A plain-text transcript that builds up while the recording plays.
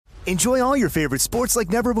Enjoy all your favorite sports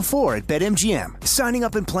like never before at BetMGM. Signing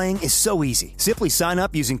up and playing is so easy. Simply sign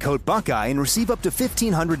up using code Buckeye and receive up to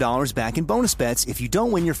 $1,500 back in bonus bets if you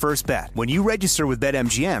don't win your first bet. When you register with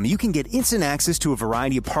BetMGM, you can get instant access to a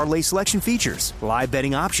variety of parlay selection features, live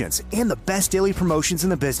betting options, and the best daily promotions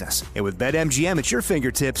in the business. And with BetMGM at your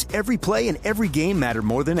fingertips, every play and every game matter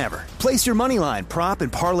more than ever. Place your moneyline, prop,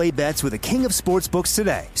 and parlay bets with the king of sportsbooks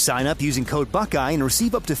today. Sign up using code Buckeye and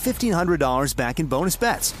receive up to $1,500 back in bonus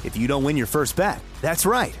bets if you don't win your first bet. That's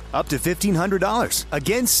right, up to $1,500.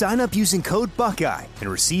 Again, sign up using code Buckeye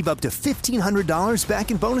and receive up to $1,500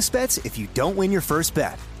 back in bonus bets if you don't win your first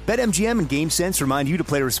bet. BetMGM and GameSense remind you to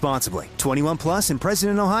play responsibly. 21 plus and present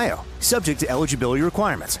in Ohio. Subject to eligibility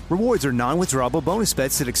requirements. Rewards are non-withdrawable bonus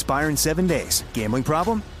bets that expire in 7 days. Gambling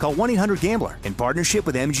problem? Call 1-800-GAMBLER in partnership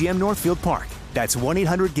with MGM Northfield Park. That's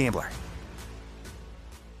 1-800-GAMBLER.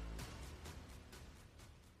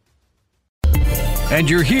 And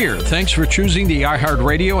you're here. Thanks for choosing the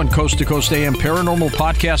iHeartRadio and Coast to Coast AM Paranormal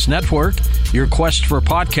Podcast Network. Your quest for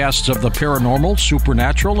podcasts of the paranormal,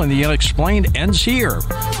 supernatural, and the unexplained ends here.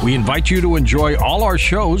 We invite you to enjoy all our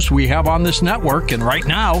shows we have on this network. And right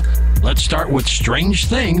now, let's start with Strange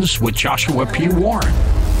Things with Joshua P. Warren.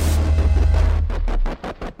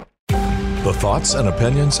 The thoughts and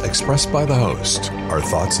opinions expressed by the host are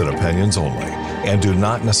thoughts and opinions only, and do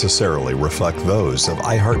not necessarily reflect those of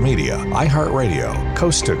iHeartMedia, iHeartRadio,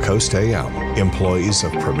 Coast to Coast AM, employees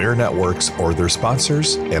of Premier Networks, or their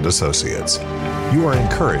sponsors and associates. You are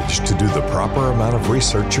encouraged to do the proper amount of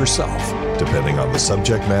research yourself, depending on the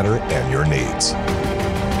subject matter and your needs.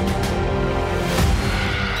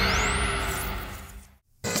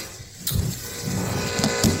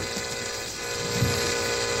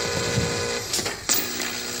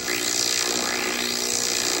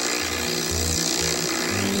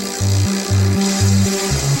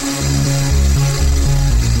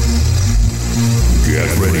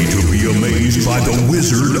 By the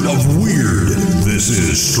Wizard of Weird. This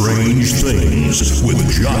is Strange Things with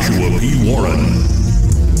Joshua P. Warren.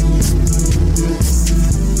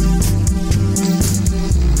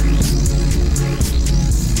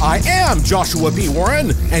 I am Joshua P.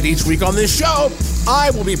 Warren, and each week on this show,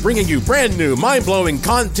 I will be bringing you brand new, mind-blowing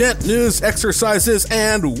content, news, exercises,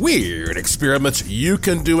 and weird experiments you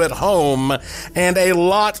can do at home, and a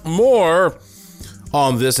lot more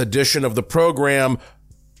on this edition of the program.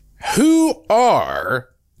 Who are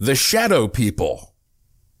the shadow people?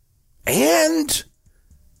 And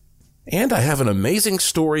I have an amazing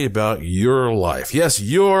story about your life. Yes,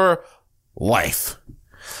 your life.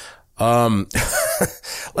 Let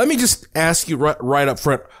me just ask you right up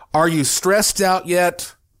front. Are you stressed out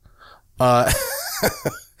yet?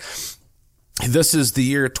 This is the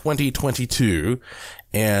year 2022.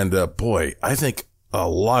 And, boy, I think a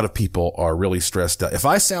lot of people are really stressed out. If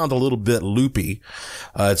I sound a little bit loopy,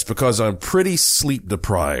 it's because I'm pretty sleep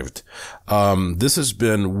deprived. This has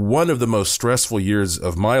been one of the most stressful years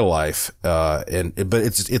of my life. But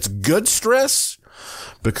it's good stress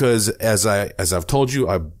because as I've told you,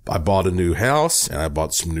 I bought a new house and I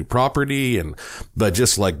bought some new property but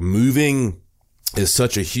just like moving is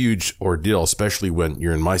such a huge ordeal, especially when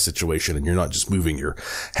you're in my situation and you're not just moving your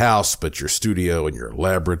house, but your studio and your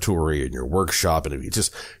laboratory and your workshop, and it's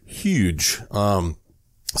just huge.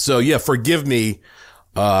 So yeah, forgive me,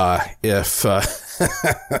 if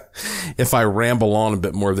I ramble on a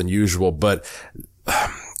bit more than usual, but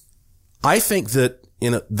I think that,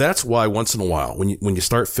 that's why once in a while, when you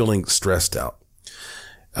start feeling stressed out,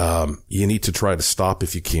 you need to try to stop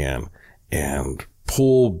if you can and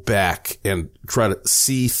pull back and try to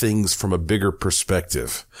see things from a bigger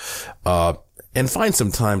perspective, and find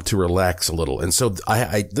some time to relax a little. And so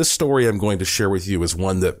this story I'm going to share with you is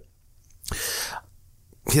one that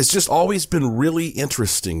has just always been really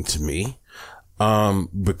interesting to me,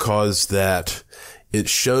 because that it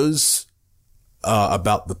shows,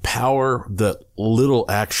 about the power that little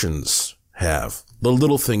actions have, the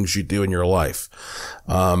little things you do in your life.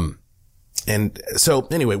 And so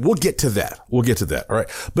anyway, we'll get to that. All right.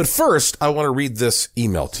 But first, I want to read this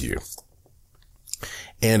email to you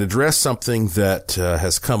and address something that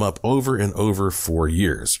has come up over and over for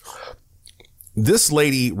years. This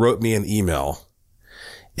lady wrote me an email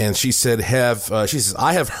and she said, she says,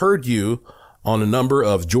 I have heard you on a number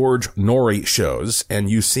of George Noory shows and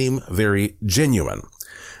you seem very genuine.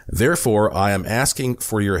 Therefore, I am asking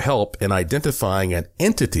for your help in identifying an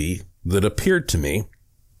entity that appeared to me.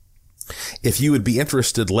 If you would be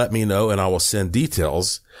interested, let me know and I will send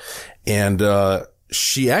details. And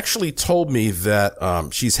she actually told me that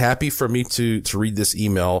she's happy for me to read this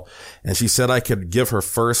email, and she said I could give her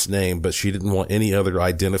first name, but she didn't want any other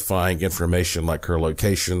identifying information like her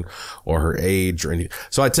location or her age or any.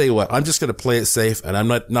 So I tell you what, I'm just going to play it safe, and I'm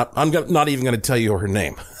not even going to tell you her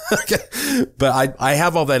name. Okay, but I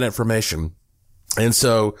have all that information, and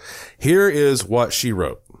so here is what she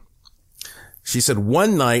wrote. She said,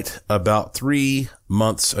 one night about 3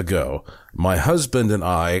 months ago, my husband and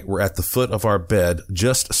I were at the foot of our bed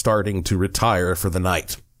just starting to retire for the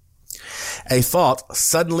night. A thought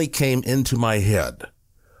suddenly came into my head.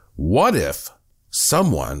 What if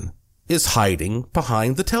someone is hiding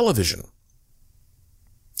behind the television?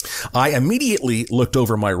 I immediately looked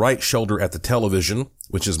over my right shoulder at the television,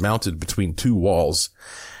 which is mounted between two walls.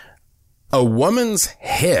 A woman's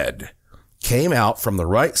head came out from the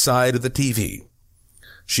right side of the TV.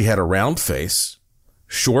 She had a round face,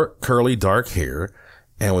 short, curly, dark hair,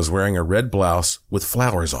 and was wearing a red blouse with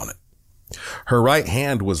flowers on it. Her right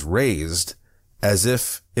hand was raised as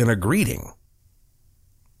if in a greeting.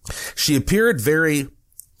 She appeared very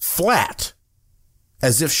flat,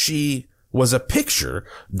 as if she was a picture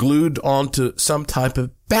glued onto some type of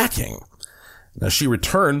backing. Now, she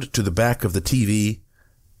returned to the back of the TV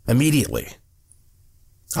immediately.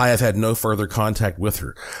 I have had no further contact with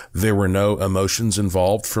her. There were no emotions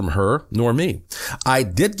involved from her nor me. I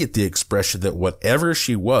did get the expression that whatever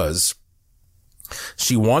she was,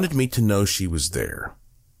 she wanted me to know she was there.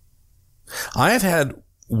 I have had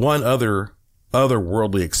one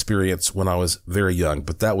otherworldly experience when I was very young,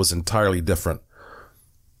 but that was entirely different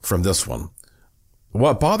from this one.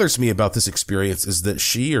 What bothers me about this experience is that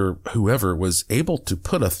she or whoever was able to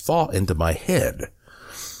put a thought into my head.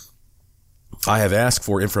 I have asked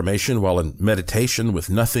for information while in meditation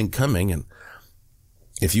with nothing coming, and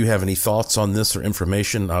if you have any thoughts on this or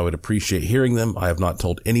information, I would appreciate hearing them. I have not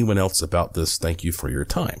told anyone else about this. Thank you for your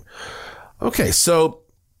time. Okay, so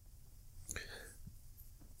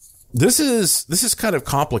this is kind of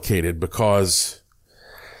complicated because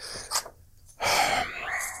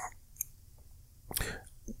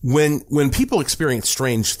when people experience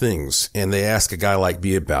strange things and they ask a guy like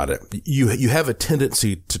me about it, you have a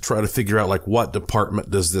tendency to try to figure out like what department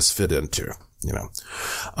does this fit into, you know?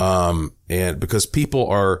 And because people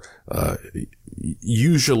are,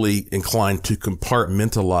 usually inclined to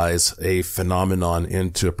compartmentalize a phenomenon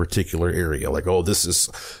into a particular area. Like, oh, this is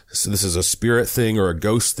a spirit thing or a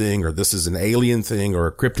ghost thing, or this is an alien thing or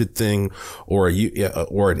a cryptid thing or an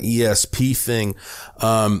ESP thing.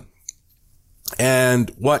 And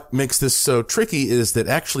what makes this so tricky is that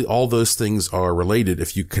actually all those things are related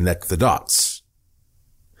if you connect the dots.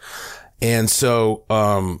 And so,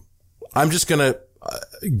 I'm just going to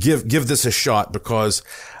give this a shot because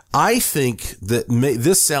I think that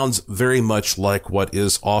this sounds very much like what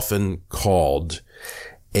is often called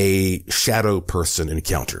a shadow person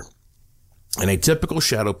encounter. And a typical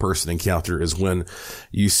shadow person encounter is when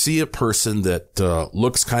you see a person that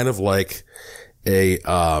looks kind of like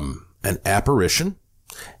an apparition,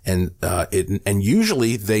 and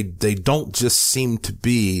usually they don't just seem to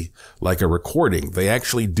be like a recording. They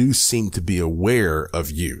actually do seem to be aware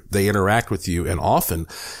of you. They interact with you, and often,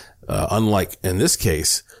 unlike in this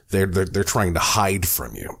case, they're trying to hide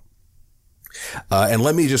from you. And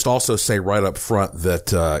let me just also say right up front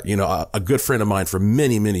that, a good friend of mine for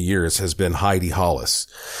many, many years has been Heidi Hollis.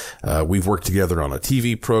 We've worked together on a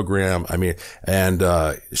TV program.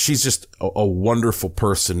 She's just a wonderful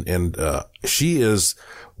person. And, she's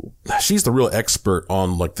the real expert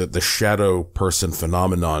on like the shadow person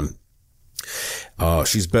phenomenon.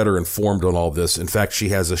 She's better informed on all this. In fact, she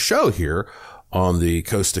has a show here on the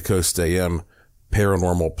Coast to Coast AM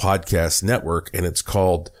Paranormal Podcast Network, and it's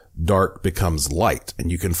called Dark Becomes Light,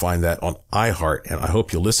 and you can find that on iHeart, and I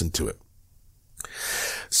hope you'll listen to it.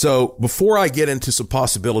 So before I get into some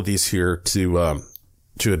possibilities here to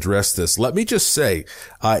address this, let me just say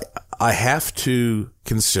I have to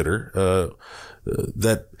consider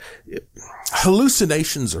that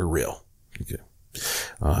hallucinations are real. Okay.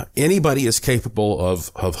 Anybody is capable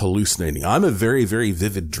of hallucinating. I'm a very, very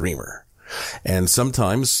vivid dreamer, and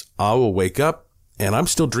sometimes I will wake up and I'm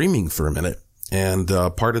still dreaming for a minute. And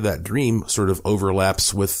part of that dream sort of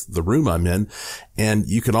overlaps with the room I'm in. And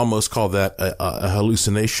you could almost call that a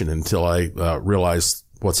hallucination until I realize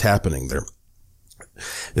what's happening there.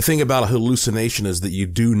 The thing about a hallucination is that you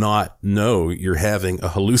do not know you're having a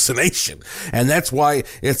hallucination. And that's why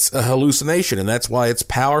it's a hallucination. And that's why it's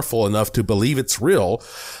powerful enough to believe it's real,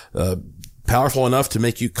 powerful enough to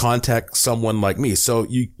make you contact someone like me. So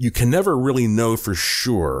you can never really know for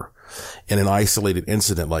sure in an isolated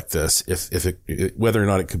incident like this, whether or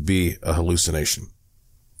not it could be a hallucination.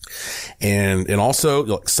 And also,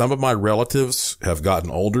 like, some of my relatives have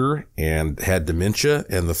gotten older and had dementia.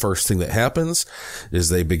 And the first thing that happens is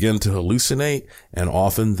they begin to hallucinate, and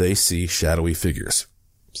often they see shadowy figures.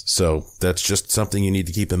 So that's just something you need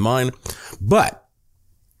to keep in mind. But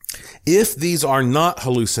if these are not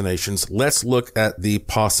hallucinations, let's look at the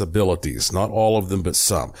possibilities. Not all of them, but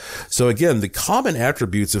some. So again, the common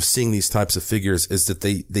attributes of seeing these types of figures is that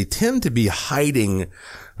they tend to be hiding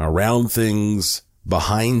around things,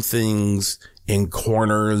 behind things, in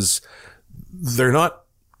corners. They're not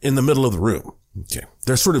in the middle of the room. Okay.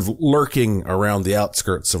 They're sort of lurking around the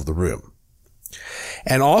outskirts of the room.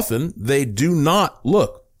 And often they do not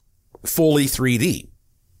look fully 3D.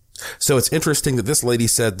 So it's interesting that this lady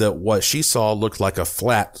said that what she saw looked like a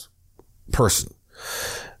flat person.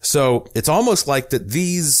 So it's almost like that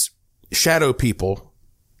these shadow people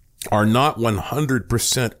are not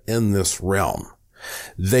 100% in this realm.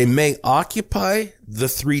 They may occupy the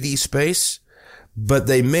 3D space, but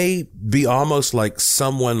they may be almost like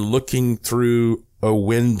someone looking through a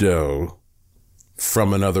window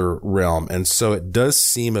from another realm. And so it does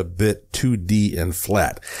seem a bit 2D and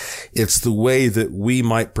flat. It's the way that we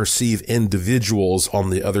might perceive individuals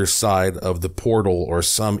on the other side of the portal or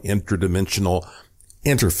some interdimensional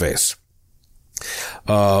interface.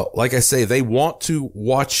 Like I say, they want to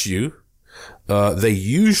watch you. They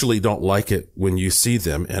usually don't like it when you see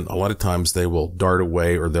them. And a lot of times they will dart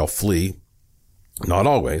away or they'll flee. Not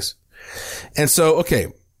always. And so,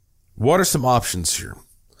 okay, what are some options here?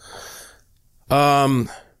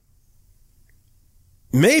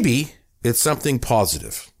 Maybe it's something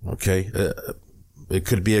positive. Okay. It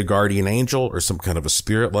could be a guardian angel or some kind of a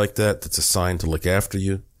spirit like that that's assigned to look after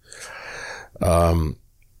you.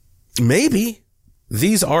 Maybe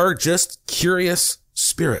these are just curious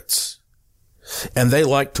spirits and they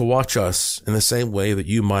like to watch us in the same way that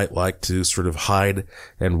you might like to sort of hide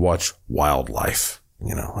and watch wildlife,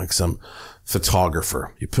 you know, like some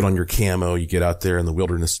photographer. You put on your camo, you get out there in the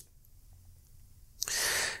wilderness.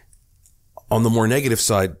 On the more negative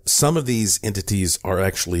side, some of these entities are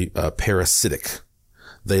actually parasitic.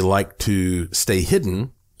 They like to stay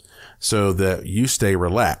hidden so that you stay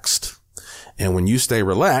relaxed. And when you stay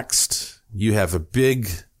relaxed, you have a big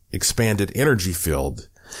expanded energy field,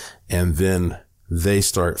 and then they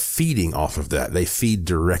start feeding off of that. They feed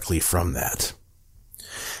directly from that.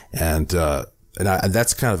 And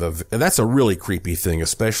that's kind of that's a really creepy thing,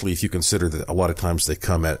 especially if you consider that a lot of times they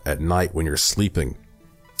come at night when you're sleeping.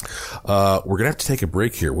 We're going to have to take a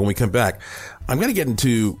break here. When we come back, I'm going to get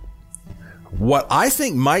into what I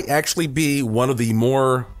think might actually be one of the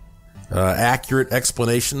more accurate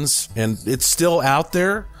explanations, and it's still out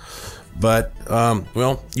there, but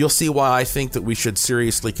well, you'll see why I think that we should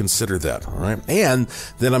seriously consider that. All right, and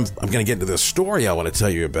then I'm going to get into this story I want to tell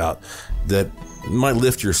you about that might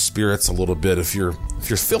lift your spirits a little bit if you're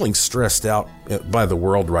feeling stressed out by the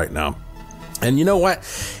world right now. And you know what?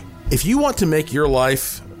 If you want to make your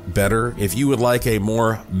life better, if you would like a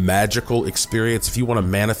more magical experience, if you want to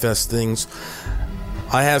manifest things,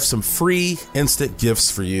 I have some free instant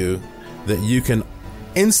gifts for you that you can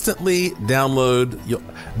instantly download.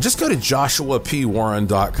 Just go to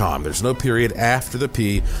joshuapwarren.com. There's no period after the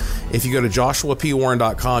P. If you go to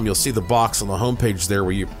joshuapwarren.com, you'll see the box on the homepage there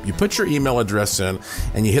where you put your email address in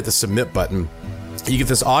and you hit the submit button. You get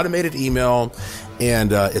this automated email,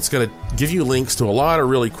 and it's going to give you links to a lot of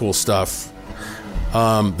really cool stuff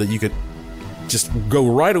that you could just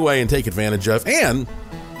go right away and take advantage of. And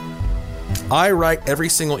I write every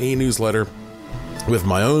single e-newsletter with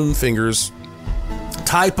my own fingers,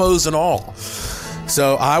 typos and all.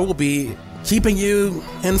 So I will be keeping you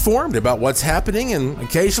informed about what's happening, and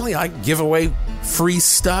occasionally I give away free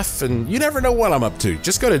stuff, and you never know what I'm up to.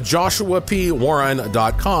 Just go to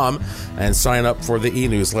joshuapwarren.com and sign up for the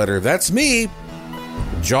e-newsletter. That's me,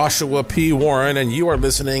 Joshua P. Warren, and you are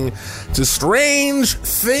listening to Strange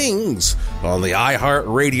Things on the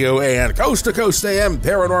iHeartRadio and Coast to Coast AM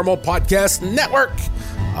Paranormal Podcast Network.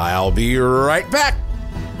 I'll be right back.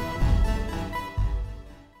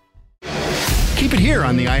 Keep it here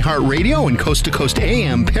on the iHeartRadio and Coast to Coast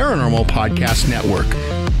AM Paranormal Podcast Network.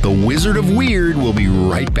 The Wizard of Weird will be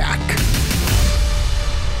right back.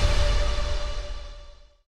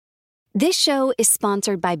 This show is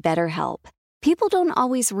sponsored by BetterHelp. People don't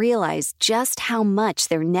always realize just how much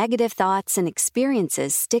their negative thoughts and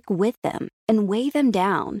experiences stick with them and weigh them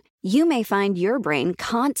down. You may find your brain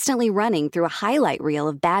constantly running through a highlight reel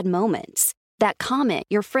of bad moments. That comment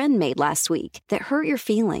your friend made last week that hurt your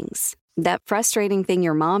feelings. That frustrating thing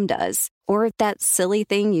your mom does. Or that silly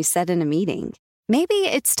thing you said in a meeting. Maybe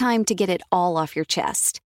it's time to get it all off your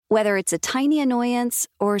chest. Whether it's a tiny annoyance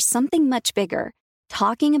or something much bigger,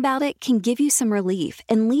 Talking about it can give you some relief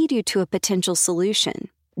and lead you to a potential solution.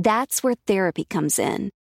 That's where therapy comes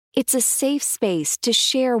in. It's a safe space to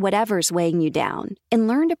share whatever's weighing you down and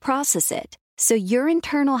learn to process it so your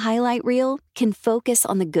internal highlight reel can focus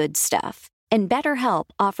on the good stuff. And BetterHelp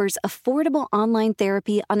offers affordable online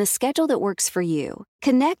therapy on a schedule that works for you.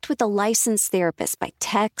 Connect with a licensed therapist by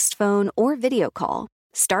text, phone, or video call.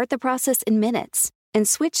 Start the process in minutes and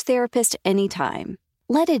switch therapist anytime.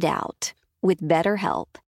 Let it out with BetterHelp.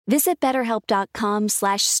 Visit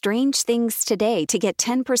BetterHelp.com/strangethings today to get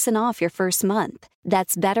 10% off your first month.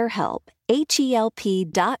 That's BetterHelp,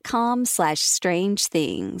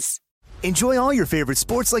 HELP.com/strangethings. Enjoy all your favorite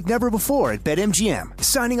sports like never before at BetMGM.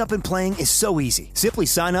 Signing up and playing is so easy. Simply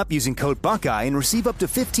sign up using code Buckeye and receive up to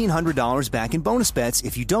 $1,500 back in bonus bets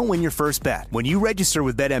if you don't win your first bet. When you register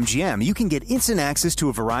with BetMGM, you can get instant access to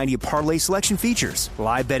a variety of parlay selection features,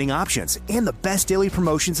 live betting options, and the best daily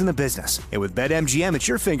promotions in the business. And with BetMGM at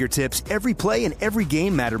your fingertips, every play and every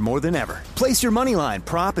game matter more than ever. Place your moneyline,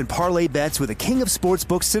 prop, and parlay bets with the king of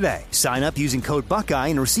sportsbooks today. Sign up using code Buckeye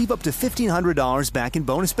and receive up to $1,500 back in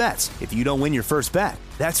bonus bets if you don't win your first bet.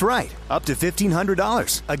 That's right, up to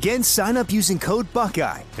 $1,500. Again, sign up using code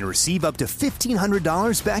Buckeye and receive up to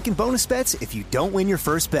 $1,500 back in bonus bets if you don't win your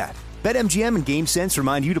first bet. BetMGM and GameSense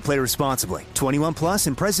remind you to play responsibly. 21 plus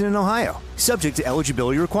and present in Ohio. Subject to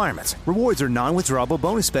eligibility requirements. Rewards are non-withdrawable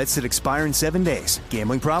bonus bets that expire in 7 days.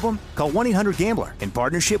 Gambling problem? Call 1-800-GAMBLER in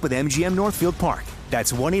partnership with MGM Northfield Park.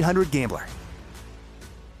 That's 1-800-GAMBLER.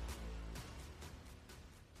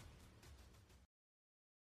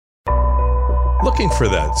 Looking for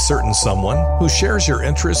that certain someone who shares your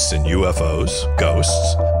interests in UFOs,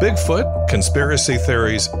 ghosts, Bigfoot, conspiracy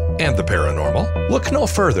theories, and the paranormal? Look no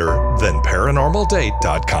further than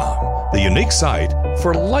ParanormalDate.com, the unique site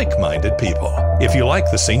for like-minded people. If you like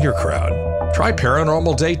the senior crowd, try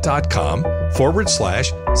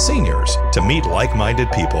ParanormalDate.com/seniors to meet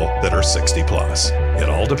like-minded people that are 60 plus. It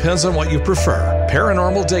all depends on what you prefer.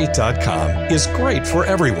 ParanormalDate.com is great for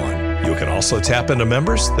everyone. You can also tap into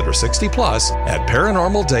members that are 60 plus at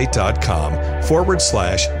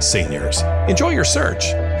ParanormalDate.com/seniors. Enjoy your search.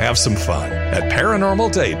 Have some fun at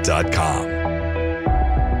ParanormalDate.com.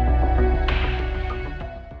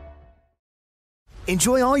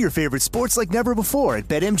 Enjoy all your favorite sports like never before at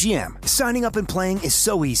BetMGM. Signing up and playing is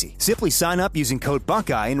so easy. Simply sign up using code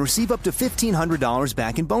Buckeye and receive up to $1,500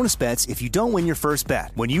 back in bonus bets if you don't win your first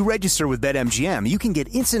bet. When you register with BetMGM, you can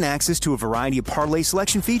get instant access to a variety of parlay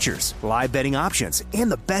selection features, live betting options, and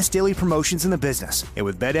the best daily promotions in the business. And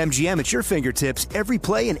with BetMGM at your fingertips, every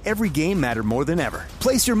play and every game matter more than ever.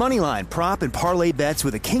 Place your moneyline, prop, and parlay bets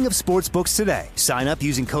with the king of sportsbooks today. Sign up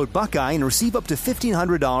using code Buckeye and receive up to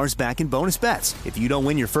 $1,500 back in bonus bets if you don't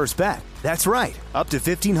win your first bet. That's right, up to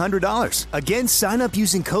 $1,500. Again, sign up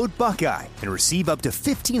using code Buckeye and receive up to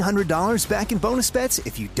 $1,500 back in bonus bets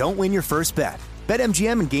if you don't win your first bet.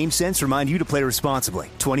 BetMGM and GameSense remind you to play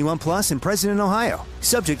responsibly. 21 plus and present in Ohio.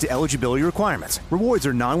 Subject to eligibility requirements. Rewards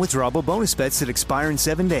are non-withdrawable bonus bets that expire in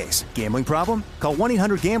 7 days. Gambling problem? Call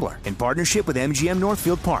 1-800-GAMBLER in partnership with MGM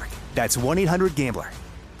Northfield Park. That's 1-800-GAMBLER.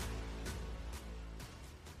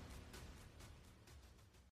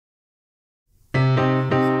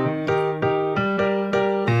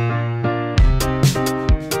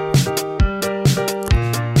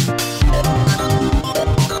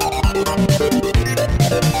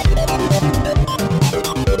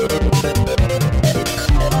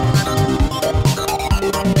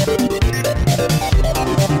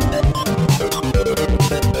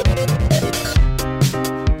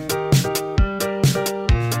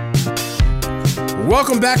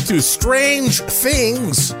 Welcome back to Strange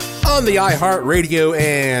Things on the iHeartRadio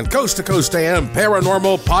and Coast to Coast AM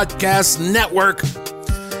Paranormal Podcast Network.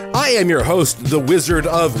 I am your host, the Wizard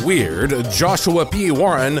of Weird, Joshua P.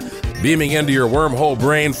 Warren, beaming into your wormhole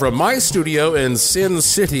brain from my studio in Sin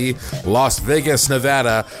City, Las Vegas,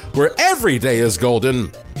 Nevada, where every day is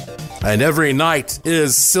golden and every night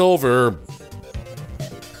is silver.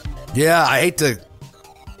 Yeah, I hate to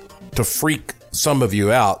freak some of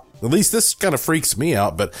you out. At least this kind of freaks me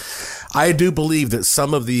out, but I do believe that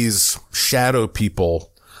some of these shadow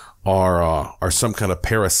people are some kind of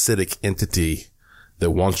parasitic entity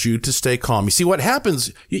that wants you to stay calm. You see what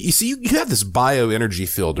happens, you have this bioenergy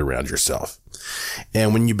field around yourself.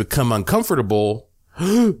 And when you become uncomfortable,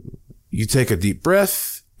 you take a deep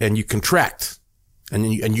breath and you contract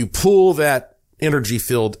and you pull that energy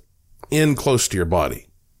field in close to your body.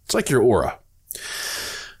 It's like your aura.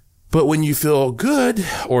 But when you feel good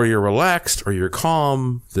or you're relaxed or you're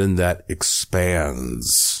calm, then that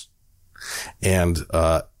expands. And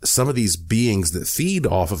some of these beings that feed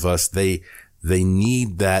off of us, they they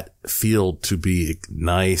need that field to be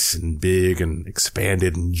nice and big and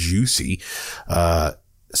expanded and juicy,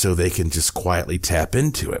 so they can just quietly tap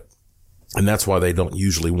into it. And that's why they don't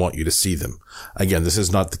usually want you to see them. Again, this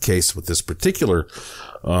is not the case with this particular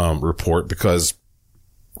report, because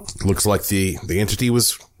it looks like the entity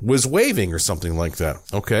was waving or something like that.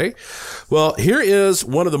 Okay. Well, here is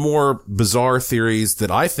one of the more bizarre theories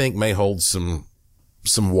that I think may hold some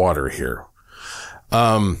water here.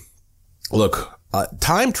 Look,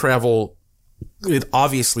 time travel, it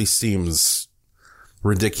obviously seems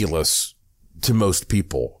ridiculous to most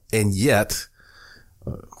people. And yet,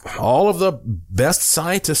 all of the best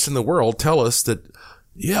scientists in the world tell us that,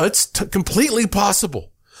 yeah, it's completely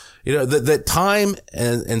possible. You know, that time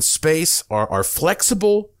and space are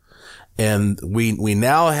flexible, and we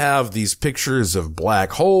now have these pictures of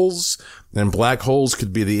black holes, and black holes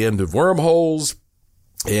could be the end of wormholes.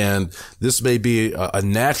 And this may be a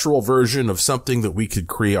natural version of something that we could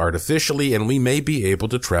create artificially, and we may be able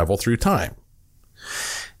to travel through time.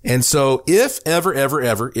 And so if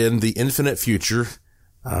ever in the infinite future,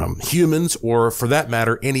 humans, or for that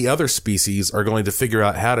matter, any other species, are going to figure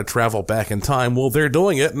out how to travel back in time, well, they're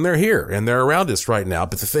doing it, and they're here, and they're around us right now.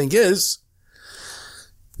 But the thing is,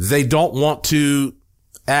 they don't want to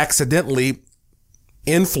accidentally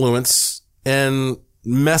influence and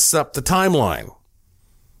mess up the timeline.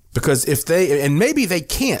 Because if and maybe they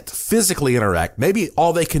can't physically interact, maybe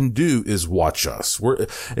all they can do is watch us. We're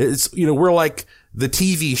like the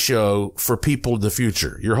TV show for people in the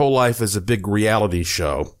future. Your whole life is a big reality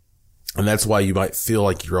show. And that's why you might feel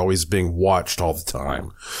like you're always being watched all the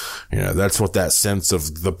time. You know, that's what that sense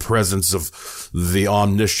of the presence of the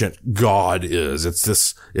omniscient God is.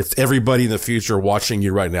 It's everybody in the future watching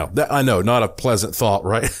you right now. I know, not a pleasant thought,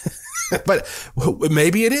 right? But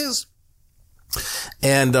maybe it is.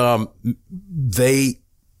 And, but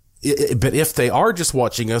if they are just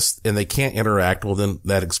watching us and they can't interact, well, then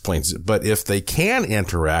that explains it. But if they can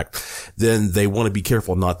interact, then they want to be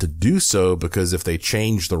careful not to do so, because if they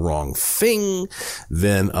change the wrong thing,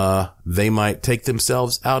 then, they might take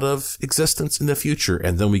themselves out of existence in the future.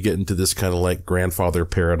 And then we get into this kind of like grandfather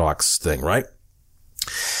paradox thing, right?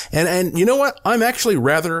 And you know what? I'm actually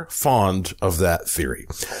rather fond of that theory.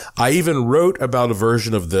 I even wrote about a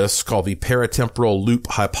version of this called the paratemporal loop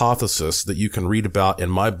hypothesis that you can read about in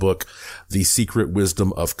my book, The Secret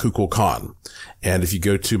Wisdom of Kukulkan. And if you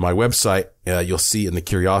go to my website, you'll see in the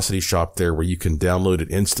Curiosity Shop there where you can download it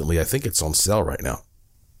instantly. I think it's on sale right now.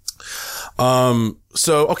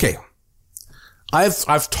 So, okay.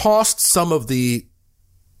 I've tossed some of the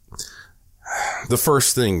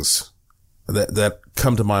first things that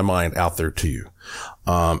come to my mind out there to you.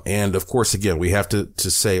 And of course, again, we have to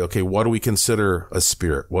say, okay, what do we consider a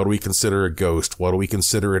spirit? What do we consider a ghost? What do we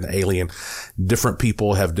consider an alien? Different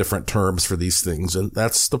people have different terms for these things. And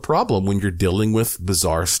that's the problem when you're dealing with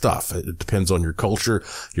bizarre stuff. It depends on your culture,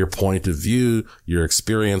 your point of view, your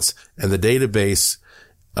experience, and the database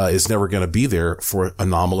is never going to be there for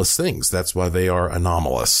anomalous things. That's why they are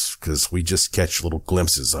anomalous, because we just catch little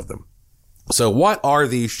glimpses of them. So what are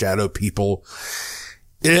these shadow people?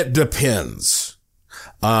 It depends.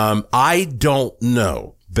 I don't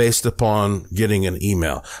know, based upon getting an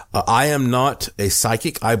email. I am not a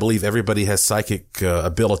psychic. I believe everybody has psychic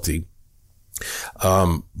ability.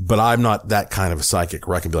 But I'm not that kind of a psychic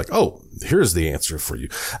where I can be like, oh, here's the answer for you.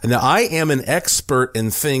 Now, I am an expert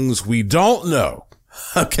in things we don't know.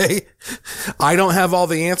 Okay. I don't have all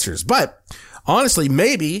the answers, but honestly,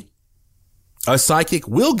 maybe a psychic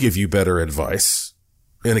will give you better advice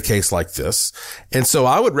in a case like this. And so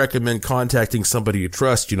I would recommend contacting somebody you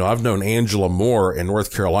trust. You know, I've known Angela Moore in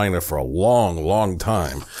North Carolina for a long, long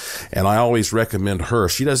time, and I always recommend her.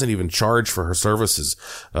 She doesn't even charge for her services.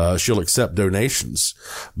 She'll accept donations.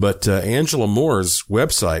 But Angela Moore's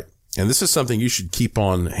website, and this is something you should keep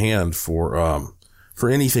on hand for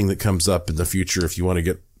anything that comes up in the future if you want to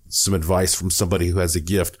get some advice from somebody who has a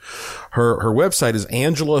gift. Her website is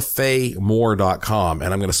angelafayemoore.com,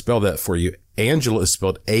 and I'm going to spell that for you. Angela is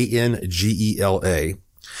spelled Angela,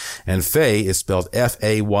 and Faye is spelled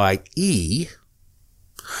Faye,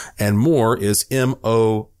 and Moore is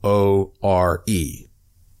Moore.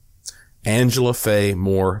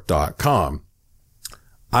 angelafayemoore.com.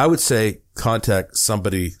 I would say contact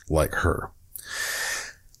somebody like her.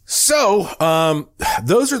 So,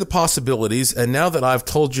 those are the possibilities. And now that I've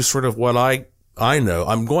told you sort of what I know,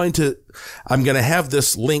 I'm going to have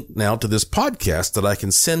this link now to this podcast that I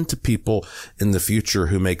can send to people in the future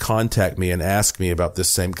who may contact me and ask me about this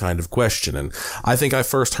same kind of question. And I think I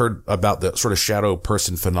first heard about the sort of shadow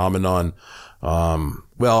person phenomenon,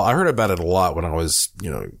 well, I heard about it a lot when I was,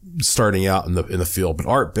 starting out in the field, but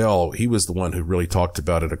Art Bell, he was the one who really talked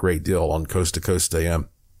about it a great deal on Coast to Coast AM.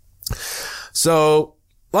 So,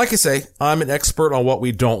 like I say, I'm an expert on what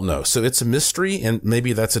we don't know. So it's a mystery, and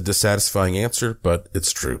maybe that's a dissatisfying answer, but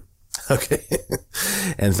it's true. Okay.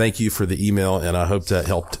 And thank you for the email, and I hope that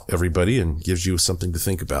helped everybody and gives you something to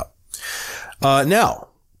think about. Now,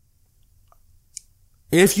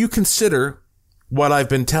 if you consider what I've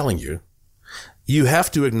been telling you, you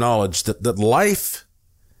have to acknowledge that life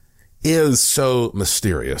is so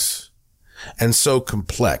mysterious and so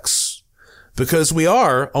complex because we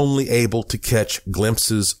are only able to catch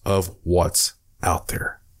glimpses of what's out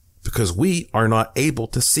there because we are not able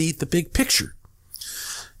to see the big picture.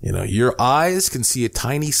 Your eyes can see a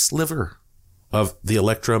tiny sliver of the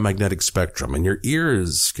electromagnetic spectrum, and your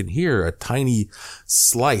ears can hear a tiny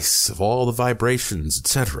slice of all the vibrations,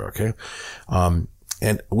 etc. Okay.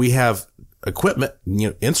 And we have equipment,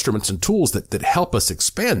 instruments and tools that help us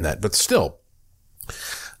expand that, but still,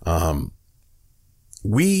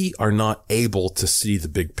 we are not able to see the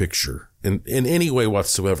big picture in any way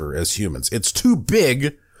whatsoever as humans. It's too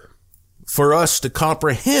big for us to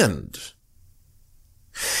comprehend.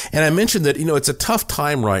 And I mentioned that, it's a tough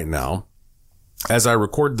time right now. As I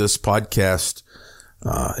record this podcast,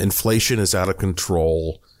 inflation is out of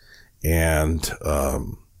control and,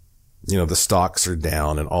 the stocks are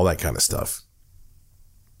down and all that kind of stuff.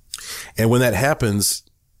 And when that happens,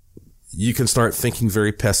 you can start thinking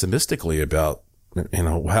very pessimistically about,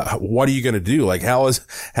 what are you going to do? Like, how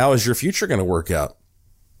is your future going to work out?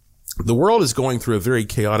 The world is going through a very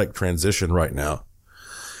chaotic transition right now.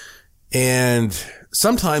 And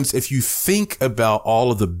sometimes if you think about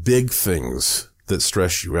all of the big things that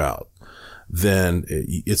stress you out, then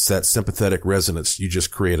it's that sympathetic resonance. You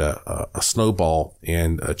just create a snowball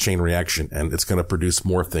and a chain reaction, and it's going to produce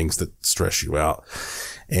more things that stress you out.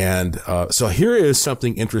 And so here is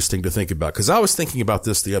something interesting to think about, because I was thinking about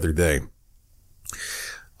this the other day.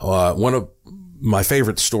 One of my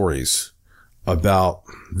favorite stories about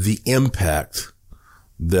the impact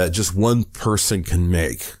that just one person can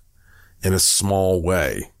make in a small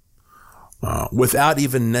way, without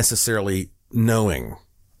even necessarily knowing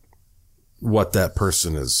what that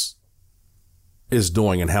person is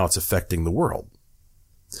doing and how it's affecting the world.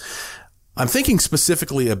 I'm thinking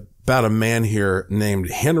specifically about a man here named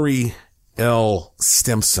Henry L.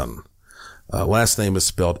 Stimson. Last name is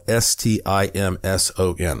spelled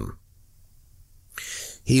S-T-I-M-S-O-N.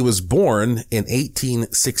 He was born in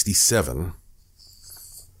 1867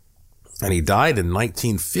 and he died in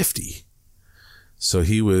 1950. So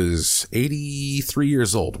he was 83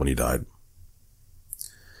 years old when he died.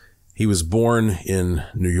 He was born in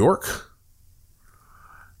New York,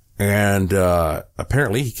 and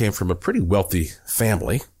apparently he came from a pretty wealthy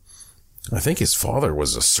family. I think his father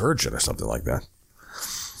was a surgeon or something like that.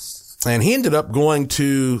 And he ended up going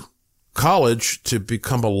to college to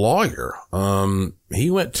become a lawyer. He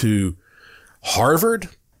went to Harvard,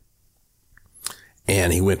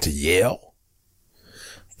 and he went to Yale.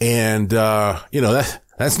 And,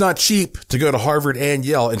 that's not cheap to go to Harvard and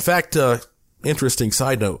Yale. In fact, interesting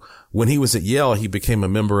side note, when he was at Yale, he became a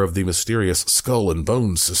member of the mysterious Skull and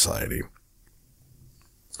Bones Society.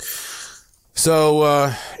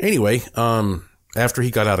 So, anyway, after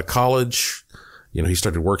he got out of college, he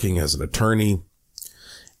started working as an attorney,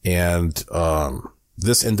 and,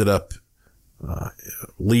 this ended up,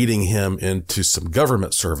 leading him into some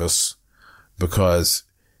government service because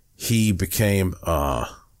he became,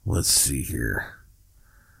 let's see here.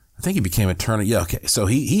 I think he became attorney. Yeah. Okay. So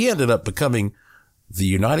he ended up becoming the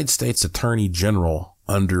United States Attorney General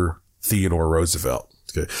under Theodore Roosevelt.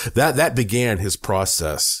 Okay. That began his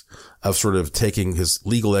process of sort of taking his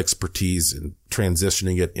legal expertise and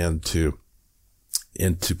transitioning it into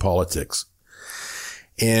politics.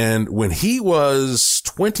 And when he was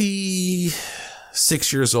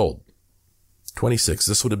 26 years old, 26,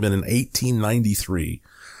 this would have been in 1893,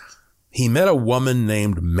 he met a woman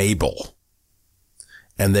named Mabel,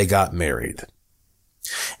 and they got married.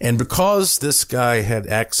 And because this guy had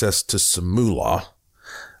access to some moolah,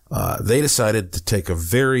 they decided to take a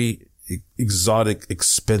very exotic,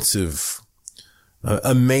 expensive,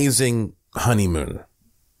 amazing honeymoon.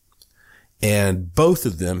 And both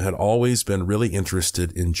of them had always been really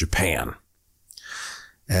interested in Japan.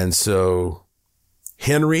 And so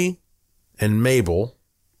Henry and Mabel,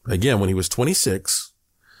 again, when he was 26,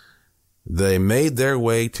 they made their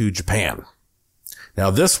way to Japan. Now,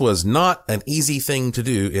 this was not an easy thing to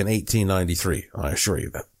do in 1893. I assure you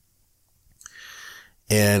that.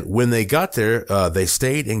 And when they got there, they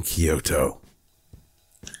stayed in Kyoto.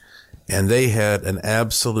 And they had an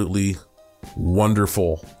absolutely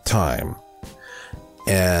wonderful time.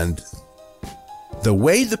 And the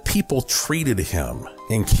way the people treated him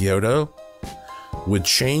in Kyoto would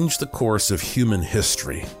change the course of human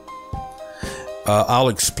history. I'll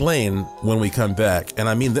explain when we come back. And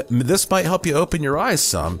I mean, this might help you open your eyes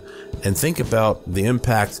some and think about the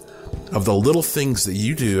impact of the little things that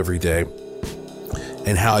you do every day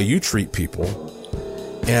and how you treat people,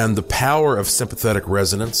 and the power of sympathetic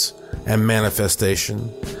resonance and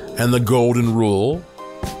manifestation and the golden rule,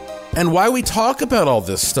 and why we talk about all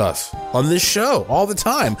this stuff on this show all the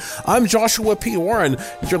time. I'm Joshua P. Warren.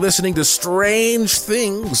 You're listening to Strange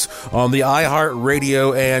Things on the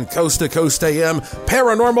iHeartRadio and Coast to Coast AM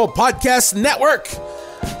Paranormal Podcast Network.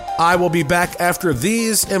 I will be back after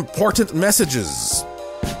these important messages.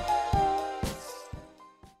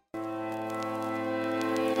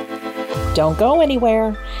 Don't go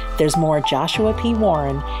anywhere. There's more Joshua P.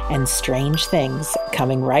 Warren and Strange Things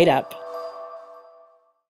coming right up.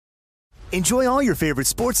 Enjoy all your favorite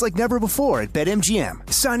sports like never before at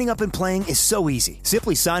BetMGM. Signing up and playing is so easy.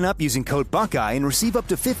 Simply sign up using code Buckeye and receive up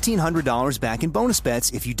to $1,500 back in bonus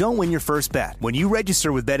bets if you don't win your first bet. When you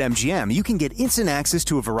register with BetMGM, you can get instant access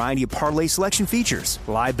to a variety of parlay selection features,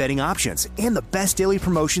 live betting options, and the best daily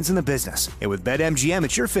promotions in the business. And with BetMGM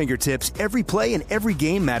at your fingertips, every play and every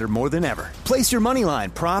game matter more than ever. Place your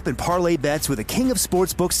moneyline, prop, and parlay bets with the king of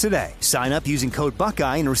sportsbooks today. Sign up using code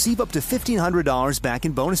Buckeye and receive up to $1,500 back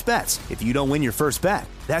in bonus bets if you don't win your first bet.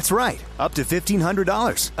 That's right, up to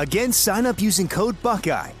 $1,500. Again, sign up using code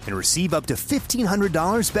Buckeye and receive up to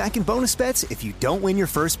 $1,500 back in bonus bets if you don't win your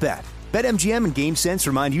first bet. BetMGM and GameSense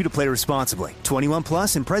remind you to play responsibly. 21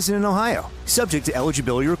 plus and present in Ohio. Subject to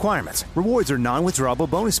eligibility requirements. Rewards are non-withdrawable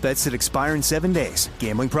bonus bets that expire in 7 days.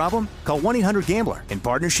 Gambling problem? Call 1-800-GAMBLER in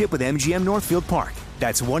partnership with MGM Northfield Park.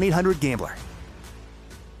 That's 1-800-GAMBLER.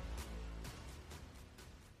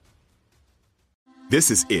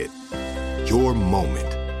 This is it. Your moment.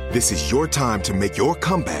 This is your time to make your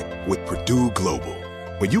comeback with Purdue Global.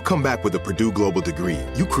 When you come back with a Purdue Global degree,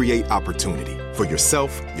 you create opportunity for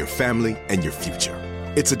yourself, your family, and your future.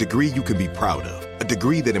 It's a degree you can be proud of, a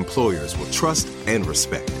degree that employers will trust and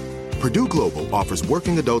respect. Purdue Global offers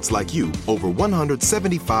working adults like you over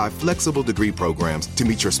 175 flexible degree programs to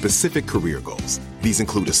meet your specific career goals. These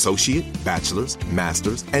include associate, bachelor's,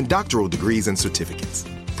 master's, and doctoral degrees and certificates.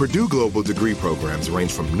 Purdue Global degree programs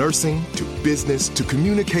range from nursing to business to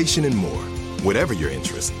communication and more. Whatever your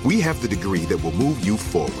interest, we have the degree that will move you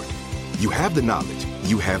forward. You have the knowledge,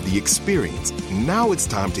 you have the experience. Now it's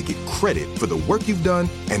time to get credit for the work you've done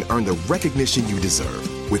and earn the recognition you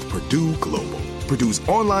deserve with Purdue Global, Purdue's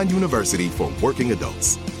online university for working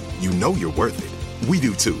adults. You know you're worth it. We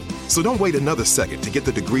do too. So don't wait another second to get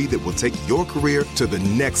the degree that will take your career to the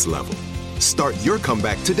next level. Start your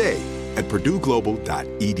comeback today at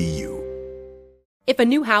purdueglobal.edu. If a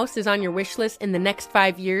new house is on your wish list in the next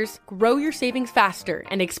 5 years, grow your savings faster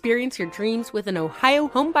and experience your dreams with an Ohio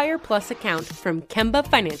Homebuyer Plus account from Kemba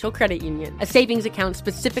Financial Credit Union. A savings account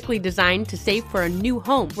specifically designed to save for a new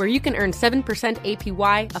home, where you can earn 7%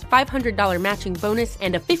 APY, a $500 matching bonus,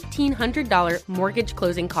 and a $1,500 mortgage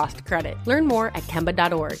closing cost credit. Learn more at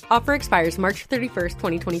Kemba.org. Offer expires March 31st,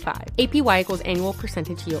 2025. APY equals annual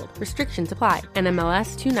percentage yield. Restrictions apply.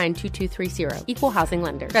 NMLS 292230. Equal housing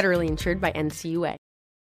lender. Federally insured by NCUA.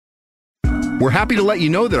 We're happy to let you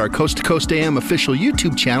know that our Coast to Coast AM official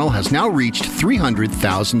YouTube channel has now reached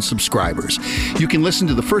 300,000 subscribers. You can listen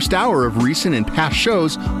to the first hour of recent and past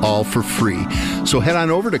shows all for free. So head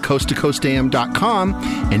on over to coasttocoastam.com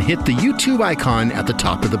and hit the YouTube icon at the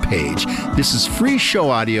top of the page. This is free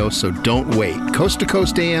show audio, so don't wait.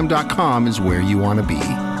 Coasttocoastam.com is where you want to be.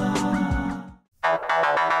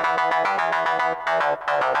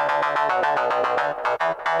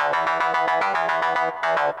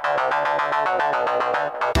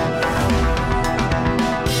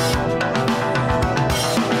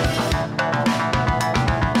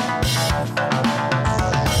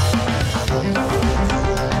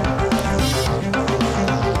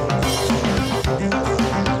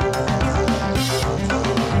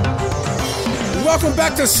 Welcome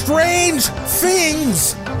back to Strange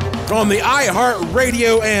Things on the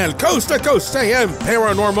iHeartRadio and Coast to Coast AM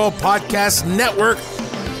Paranormal Podcast Network.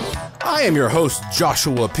 I am your host,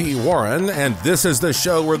 Joshua P. Warren, and this is the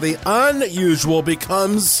show where the unusual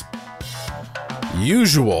becomes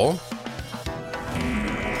usual.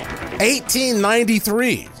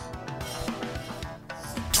 1893.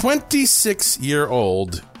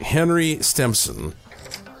 26-year-old Henry Stimson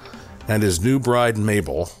and his new bride,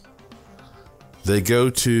 Mabel, they go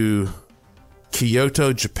to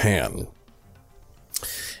Kyoto, Japan,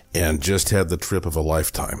 and just had the trip of a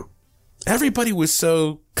lifetime. Everybody was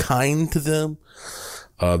so kind to them.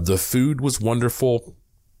 The food was wonderful.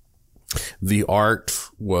 The art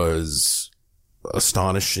was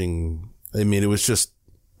astonishing. I mean, it was just,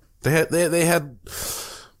 they had,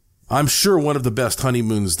 I'm sure, one of the best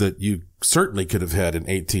honeymoons that you certainly could have had in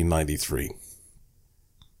 1893.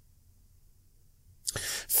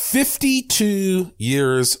 52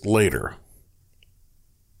 years later,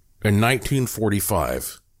 in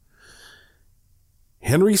 1945,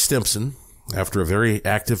 Henry Stimson, after a very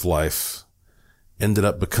active life, ended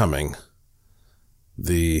up becoming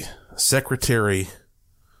the secretary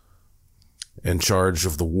in charge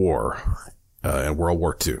of the war in World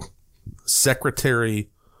War II. Secretary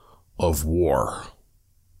of War.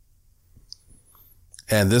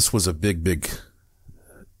 And this was a big, big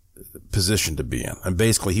position to be in. And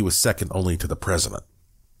basically, he was second only to the president.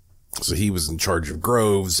 So he was in charge of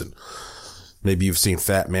Groves, and maybe you've seen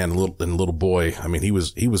Fat Man and Little Boy. I mean, he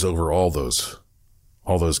was over all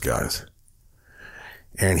those guys.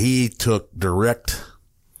 And he took direct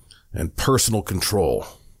and personal control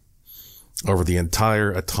over the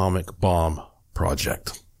entire atomic bomb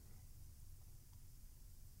project.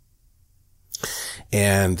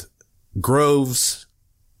 And Groves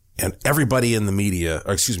and everybody in the media,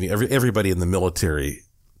 everybody in the military,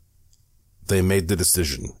 they made the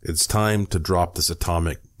decision. It's time to drop this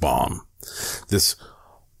atomic bomb, this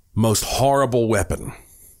most horrible weapon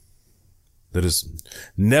that has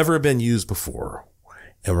never been used before.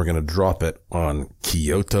 And we're going to drop it on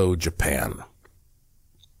Kyoto, Japan.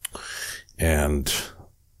 And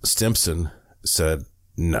Stimson said,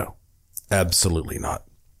 no, absolutely not.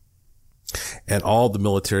 And all the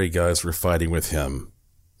military guys were fighting with him.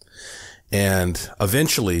 And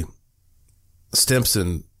eventually,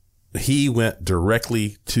 Stimson, he went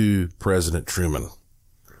directly to President Truman.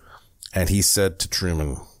 And he said to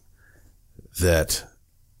Truman that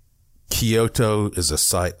Kyoto is a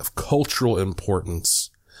site of cultural importance.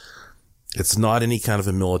 It's not any kind of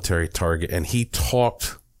a military target. And he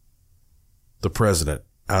talked the president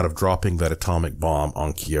out of dropping that atomic bomb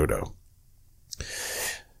on Kyoto.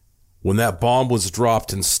 When that bomb was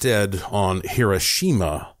dropped instead on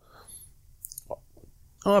Hiroshima,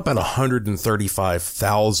 about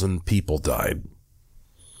 135,000 people died.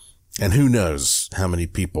 And who knows how many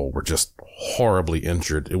people were just horribly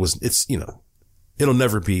injured. It'll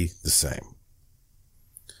never be the same.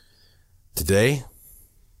 Today,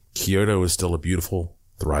 Kyoto is still a beautiful,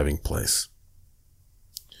 thriving place.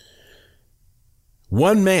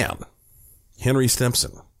 One man, Henry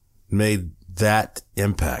Stimson, made that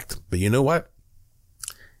impact. But you know what?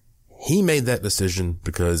 He made that decision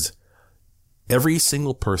because every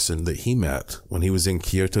single person that he met when he was in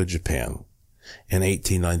Kyoto, Japan in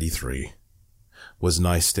 1893 was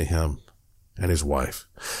nice to him and his wife.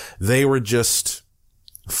 They were just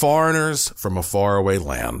foreigners from a faraway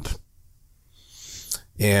land.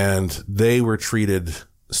 And they were treated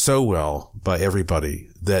so well by everybody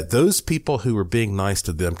that those people who were being nice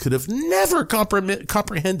to them could have never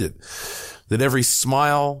comprehended that every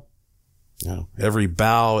smile, every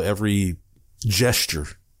bow, every gesture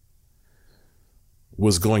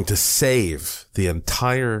was going to save the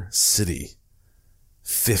entire city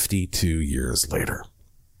 52 years later.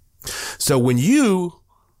 So when you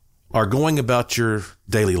are going about your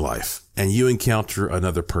daily life and you encounter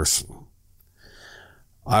another person,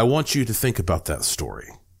 I want you to think about that story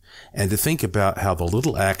and to think about how the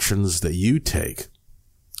little actions that you take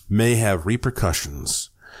may have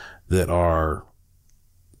repercussions that are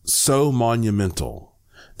so monumental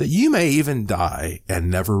that you may even die and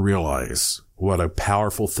never realize what a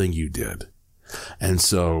powerful thing you did. And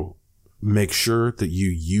so make sure that you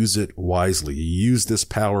use it wisely. You use this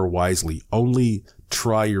power wisely. Only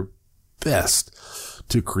try your best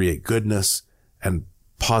to create goodness and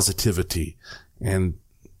positivity and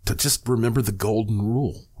to just remember the golden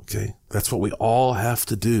rule. Okay. That's what we all have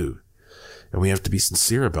to do. And we have to be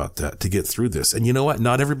sincere about that to get through this. And you know what?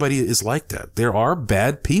 Not everybody is like that. There are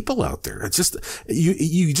bad people out there. It's just,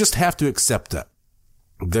 you just have to accept that.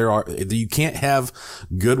 You can't have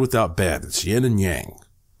good without bad. It's yin and yang.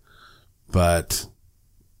 But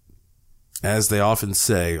as they often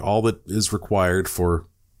say, all that is required for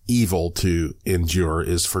evil to endure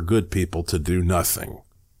is for good people to do nothing.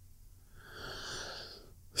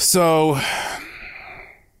 So, I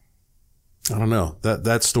don't know.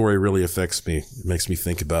 That story really affects me. It makes me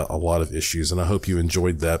think about a lot of issues, and I hope you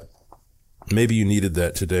enjoyed that. Maybe you needed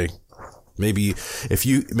that today. Maybe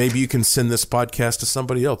you can send this podcast to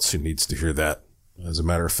somebody else who needs to hear that. As a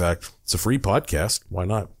matter of fact, it's a free podcast. Why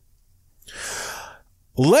not?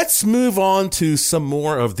 Let's move on to some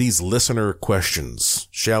more of these listener questions,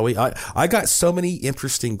 shall we? I got so many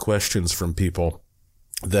interesting questions from people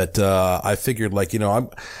that, I figured like,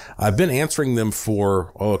 I've been answering them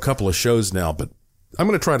for, a couple of shows now, but I'm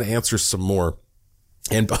going to try to answer some more.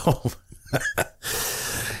 And,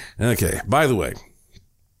 okay. By the way,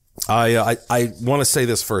 I want to say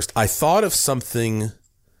this first. I thought of something,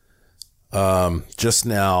 just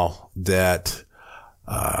now that,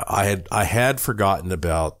 I had forgotten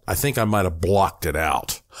about. I think I might have blocked it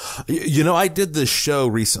out. I did this show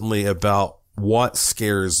recently about what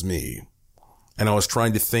scares me. And I was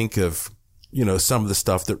trying to think of, some of the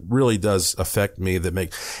stuff that really does affect me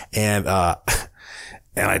and I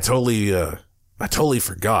totally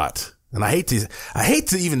forgot. And I hate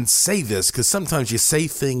to even say this because sometimes you say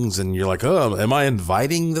things and you're like, oh, am I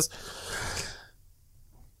inviting this?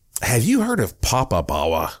 Have you heard of Papa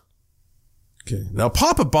Bawa? Okay. Now,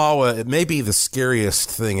 Papa Bawa, it may be the scariest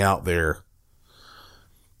thing out there.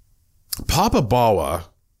 Papa Bawa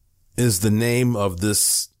is the name of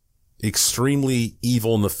this extremely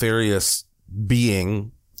evil, nefarious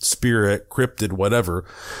being, spirit, cryptid, whatever,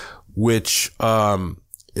 which,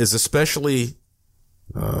 is especially,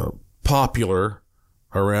 popular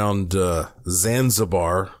around,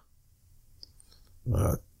 Zanzibar.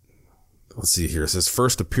 Let's see here. It says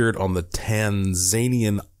first appeared on the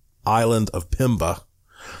Tanzanian island of Pemba.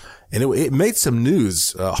 And it made some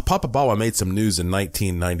news. Papa Bawa made some news in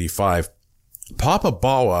 1995. Papa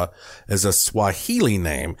Bawa is a Swahili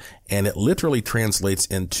name, and it literally translates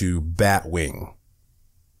into bat wing.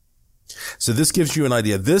 So this gives you an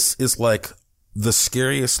idea. This is like the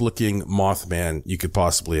scariest looking Mothman you could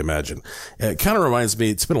possibly imagine. And it kind of reminds me,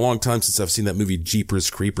 it's been a long time since I've seen that movie Jeepers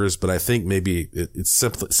Creepers, but I think maybe it's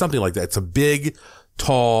something like that. It's a big,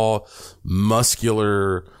 tall,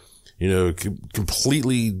 muscular,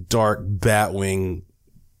 completely dark batwing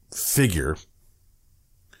figure.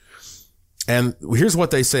 And here's what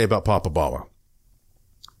they say about Papa Bawa.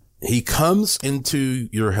 He comes into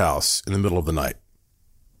your house in the middle of the night.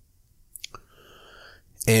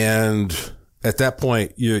 And at that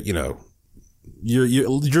point, you're going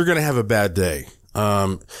to have a bad day.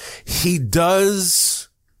 He does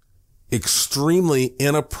extremely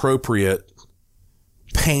inappropriate,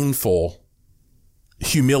 painful,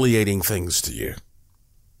 humiliating things to you.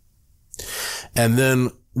 And then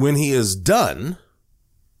when he is done,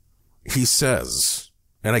 he says,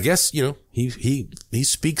 and I guess, he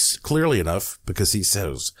speaks clearly enough because he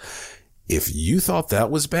says, if you thought that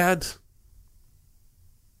was bad,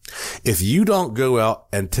 if you don't go out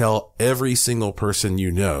and tell every single person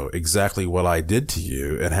you know exactly what I did to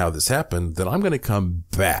you and how this happened, then I'm going to come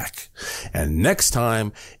back. And next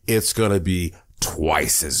time it's going to be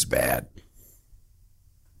twice as bad.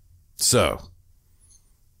 So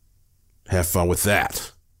have fun with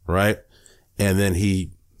that, right? And then he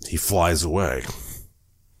flies away.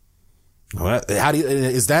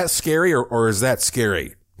 Is that scary or is that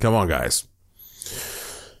scary? Come on, guys.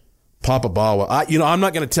 Papa Bawa. I'm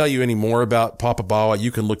not going to tell you any more about Papa Bawa.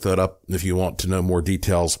 You can look that up if you want to know more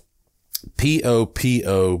details. Popobawa.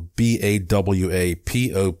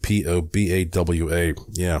 Popobawa.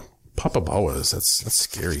 Yeah. Papa Bawa that's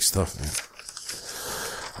scary stuff, man.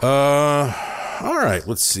 All right.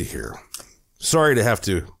 Let's see here. Sorry to have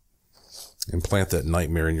to implant that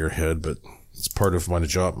nightmare in your head, but it's part of my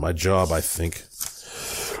job, I think.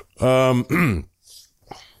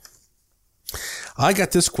 I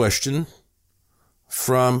got this question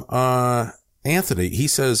from, Anthony. He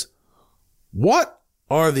says, what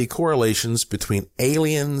are the correlations between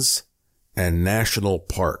aliens and national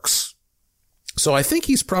parks? So I think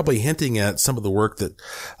he's probably hinting at some of the work that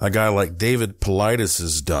a guy like David Paulides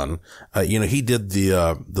has done. He did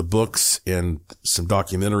the books and some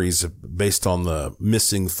documentaries based on the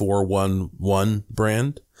Missing 411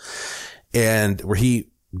 brand, and where he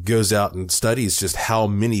goes out and studies just how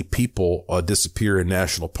many people disappear in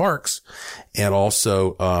national parks, and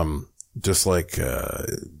also just like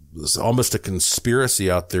there's almost a conspiracy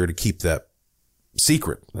out there to keep that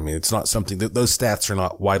secret. I mean, it's not something that those stats are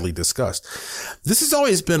not widely discussed. This has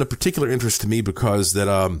always been a particular interest to me because that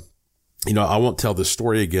I won't tell this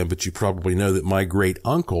story again, but you probably know that my great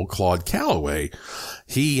uncle Claude Calloway,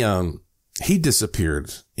 he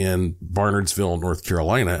disappeared in Barnardsville, North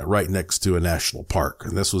Carolina, right next to a national park.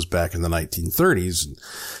 And this was back in the 1930s. And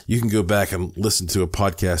you can go back and listen to a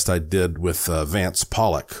podcast I did with Vance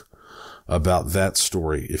Pollock about that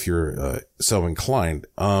story if you're so inclined.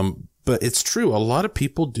 But it's true. A lot of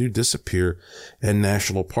people do disappear in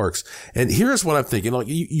national parks. And here's what I'm thinking. Like,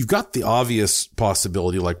 you've got the obvious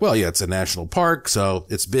possibility, like, well, yeah, it's a national park. So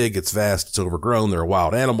it's big, it's vast, it's overgrown. There are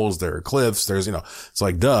wild animals. There are cliffs. There's, it's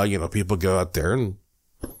like, duh, people go out there and,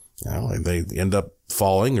 they end up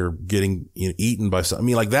falling or getting eaten by something. I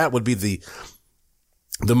mean, like that would be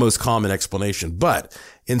the most common explanation. But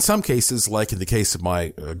in some cases, like in the case of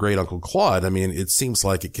my great uncle Claude, I mean, it seems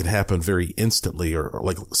like it can happen very instantly, or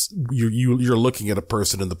like you're looking at a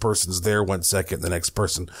person and the person's there 1 second, the next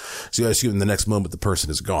person, so in the next moment, the person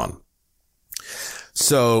is gone.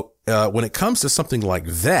 So, when it comes to something like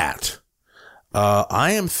that,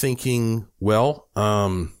 I am thinking, well,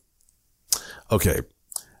 okay,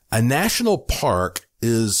 a national park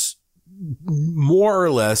is more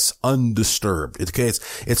or less undisturbed.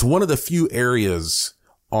 It's one of the few areas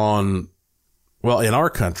in our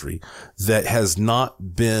country that has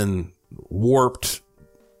not been warped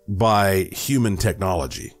by human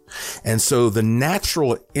technology. And so the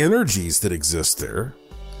natural energies that exist there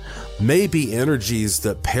may be energies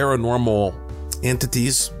that paranormal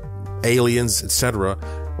entities, aliens, etc.,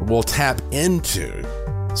 will tap into.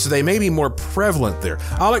 So they may be more prevalent there.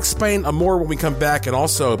 I'll explain more when we come back. And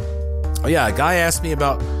also, a guy asked me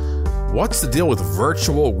about what's the deal with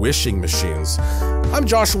virtual wishing machines. I'm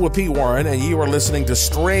Joshua P. Warren, and you are listening to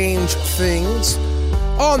Strange Things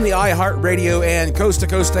on the iHeartRadio and Coast to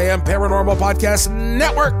Coast AM Paranormal Podcast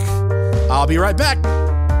Network. I'll be right back.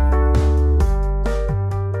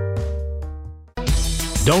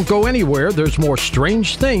 Don't go anywhere. There's more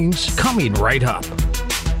Strange Things coming right up.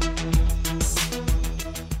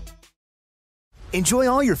 Enjoy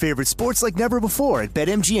all your favorite sports like never before at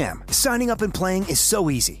BetMGM. Signing up and playing is so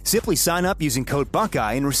easy. Simply sign up using code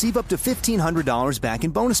Buckeye and receive up to $1,500 back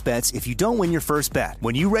in bonus bets if you don't win your first bet.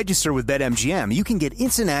 When you register with BetMGM, you can get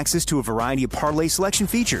instant access to a variety of parlay selection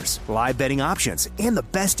features, live betting options, and the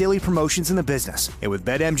best daily promotions in the business. And with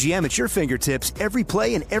BetMGM at your fingertips, every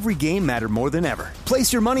play and every game matter more than ever.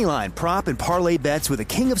 Place your moneyline, prop, and parlay bets with the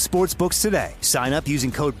king of sportsbooks today. Sign up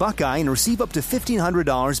using code Buckeye and receive up to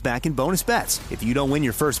 $1,500 back in bonus bets if you don't win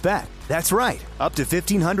your first bet. That's right, up to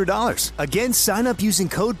 $1,500. Again, sign up using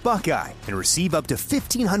code Buckeye and receive up to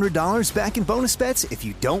 $1,500 back in bonus bets if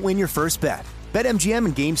you don't win your first bet. BetMGM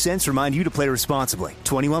and GameSense remind you to play responsibly.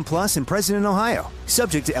 21 plus and present in Ohio.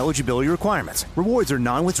 Subject to eligibility requirements. Rewards are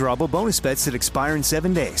non-withdrawable bonus bets that expire in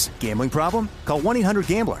 7 days. Gambling problem? Call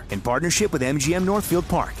 1-800-GAMBLER in partnership with MGM Northfield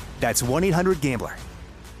Park. That's 1-800-GAMBLER.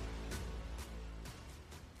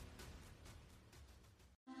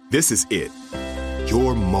 This is it.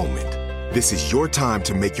 Your moment. This is your time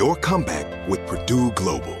to make your comeback with Purdue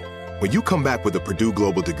Global. When you come back with a Purdue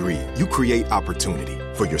Global degree, you create opportunity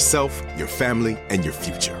for yourself, your family, and your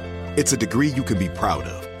future. It's a degree you can be proud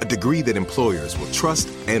of, a degree that employers will trust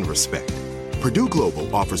and respect. Purdue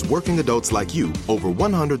Global offers working adults like you over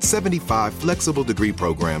 175 flexible degree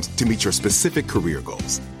programs to meet your specific career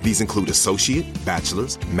goals. These include associate,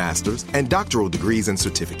 bachelor's, master's, and doctoral degrees and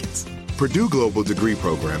certificates. Purdue Global degree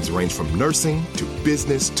programs range from nursing to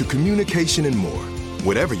business to communication and more.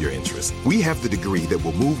 Whatever your interest, we have the degree that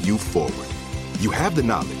will move you forward. You have the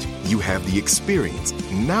knowledge, you have the experience.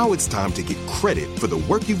 Now it's time to get credit for the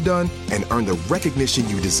work you've done and earn the recognition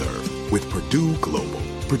you deserve with Purdue Global,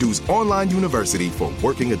 Purdue's online university for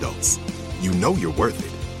working adults. You know you're worth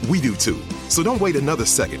it. We do too. So don't wait another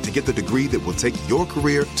second to get the degree that will take your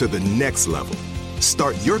career to the next level.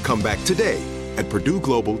 Start your comeback today at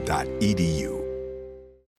purdueglobal.edu.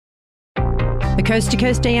 The Coast to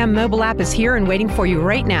Coast AM mobile app is here and waiting for you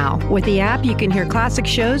right now. With the app, you can hear classic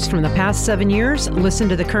shows from the past 7 years, listen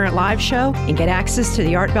to the current live show, and get access to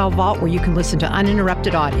the Art Bell Vault where you can listen to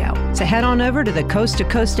uninterrupted audio. So head on over to the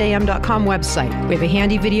coasttocoastam.com website. We have a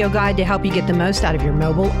handy video guide to help you get the most out of your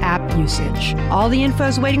mobile app usage. All the info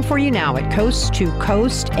is waiting for you now at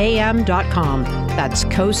coasttocoastam.com. That's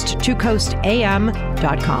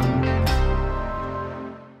coasttocoastam.com.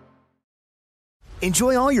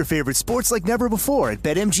 Enjoy all your favorite sports like never before at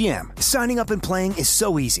BetMGM. Signing up and playing is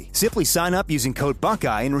so easy. Simply sign up using code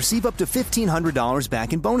Buckeye and receive up to $1,500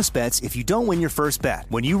 back in bonus bets if you don't win your first bet.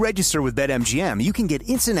 When you register with BetMGM, you can get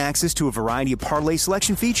instant access to a variety of parlay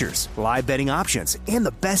selection features, live betting options, and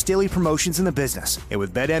the best daily promotions in the business. And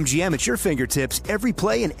with BetMGM at your fingertips, every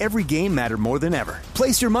play and every game matter more than ever.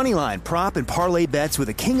 Place your moneyline, prop, and parlay bets with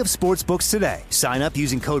the king of sportsbooks today. Sign up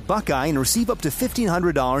using code Buckeye and receive up to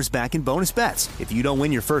 $1,500 back in bonus bets if you don't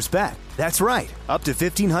win your first bet. That's right, up to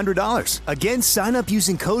 $1,500. Again, sign up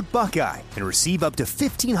using code Buckeye and receive up to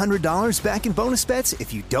 $1,500 back in bonus bets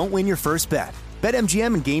if you don't win your first bet.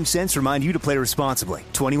 BetMGM and GameSense remind you to play responsibly.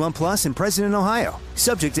 21 plus and present in Ohio.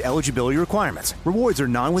 Subject to eligibility requirements. Rewards are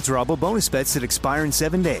non-withdrawable bonus bets that expire in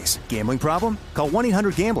 7 days. Gambling problem? Call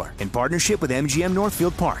 1-800-GAMBLER in partnership with MGM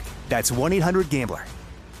Northfield Park. That's 1-800-GAMBLER.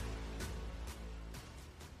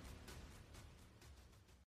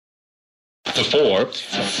 The Forbes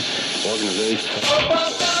organization.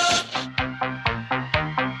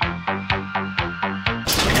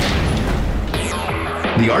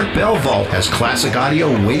 The Art Bell Vault has classic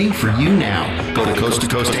audio waiting for you now. Go to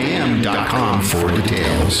coasttocoastam.com for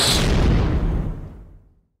details.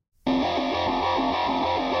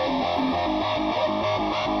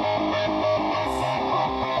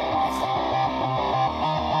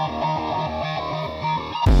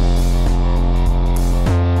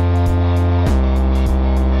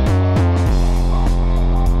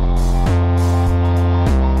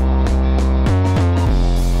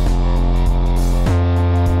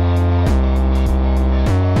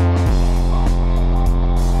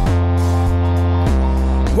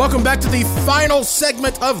 Welcome back to the final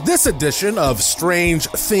segment of this edition of Strange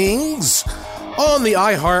Things on the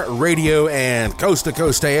iHeartRadio and Coast to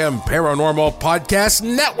Coast AM Paranormal Podcast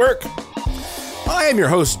Network. I am your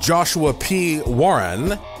host, Joshua P.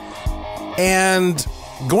 Warren, and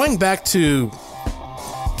going back to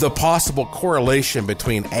the possible correlation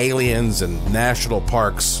between aliens and national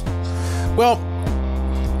parks, well,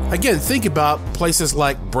 again, think about places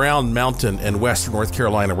like Brown Mountain in western North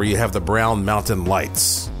Carolina, where you have the Brown Mountain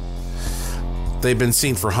Lights. They've been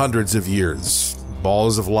seen for hundreds of years.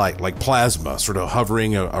 Balls of light, like plasma, sort of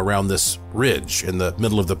hovering around this ridge in the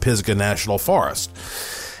middle of the Pisgah National Forest.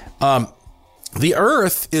 The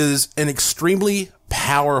Earth is an extremely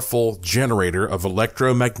powerful generator of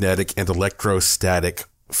electromagnetic and electrostatic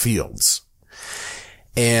fields.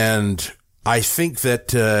 And I think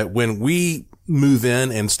that when we move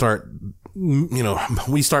in and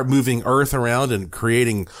we start moving Earth around and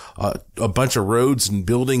creating a bunch of roads and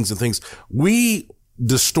buildings and things, we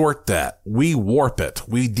distort that. We warp it.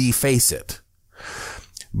 We deface it.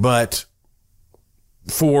 But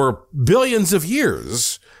for billions of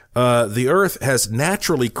years, the Earth has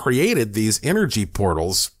naturally created these energy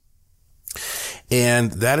portals.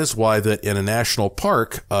 And that is why that in a national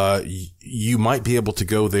park, you might be able to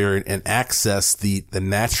go there and access the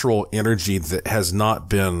natural energy that has not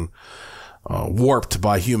been warped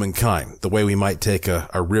by humankind, the way we might take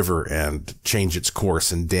a river and change its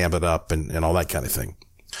course and dam it up and all that kind of thing.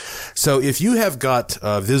 So if you have got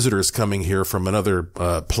visitors coming here from another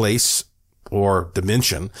place or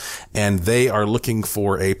dimension, and they are looking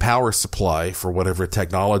for a power supply for whatever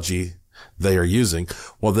technology they are using,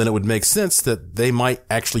 well, then it would make sense that they might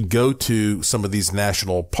actually go to some of these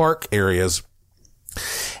national park areas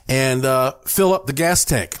and fill up the gas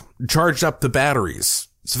tank, charge up the batteries.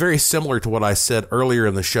 It's very similar to what I said earlier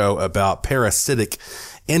in the show about parasitic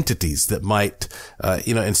entities that might,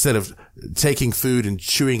 instead of taking food and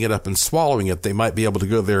chewing it up and swallowing it, they might be able to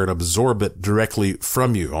go there and absorb it directly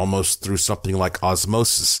from you, almost through something like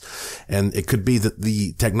osmosis. And it could be that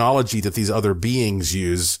the technology that these other beings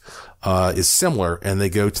use is similar, and they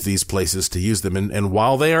go to these places to use them. And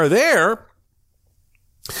while they are there,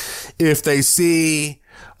 if they see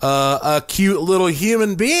a cute little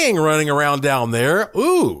human being running around down there,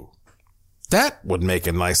 ooh, that would make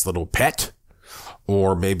a nice little pet,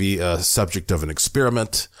 or maybe a subject of an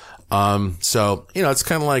experiment. So, it's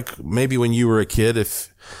kind of like maybe when you were a kid,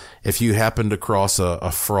 if you happened across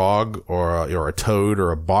a frog or a toad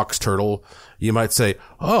or a box turtle, you might say,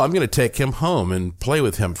 oh, I'm going to take him home and play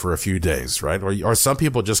with him for a few days, right? Or some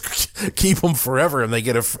people just keep him forever and they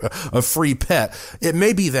get a free pet. It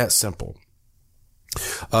may be that simple.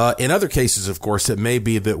 In other cases, of course, it may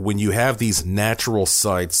be that when you have these natural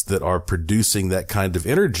sites that are producing that kind of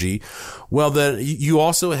energy, well, then you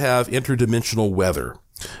also have interdimensional weather.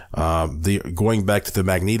 Going back to the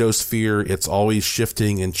magnetosphere, it's always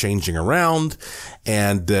shifting and changing around.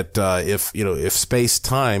 And that, if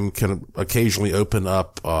space-time can occasionally open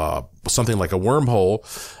up, something like a wormhole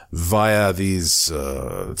via these,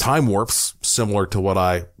 time warps, similar to what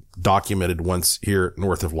I documented once here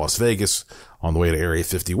north of Las Vegas on the way to Area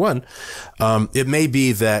 51. It may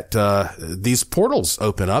be that, these portals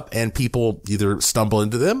open up and people either stumble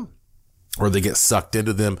into them or they get sucked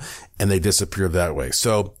into them and they disappear that way.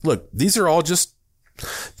 So look, these are all just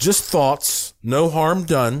thoughts, no harm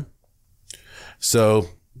done. So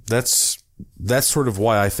that's sort of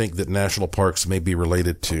why I think that national parks may be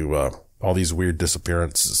related to, all these weird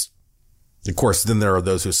disappearances. Of course, then there are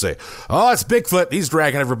those who say, oh, it's Bigfoot. He's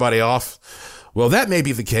dragging everybody off. Well, that may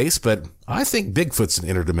be the case, but I think Bigfoot's an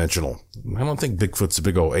interdimensional. I don't think Bigfoot's a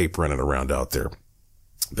big old ape running around out there.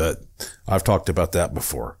 But I've talked about that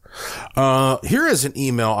before. Here is an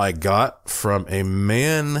email I got from a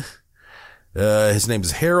man. His name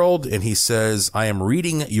is Harold, and he says, I am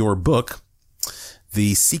reading your book,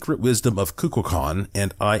 The Secret Wisdom of Kukulkan,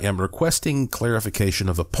 and I am requesting clarification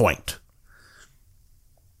of a point.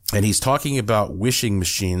 And he's talking about wishing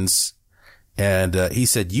machines. And he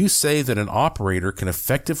said, you say that an operator can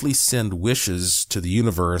effectively send wishes to the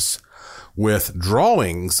universe with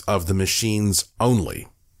drawings of the machines only.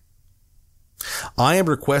 I am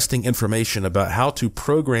requesting information about how to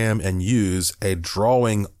program and use a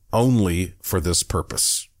drawing only for this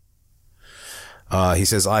purpose. He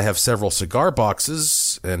says, I have several cigar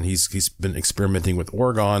boxes, and he's been experimenting with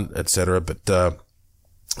Oregon, etc. But,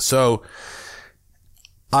 so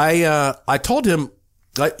I told him,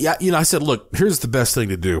 I said, look, here's the best thing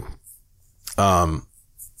to do.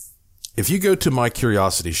 If you go to my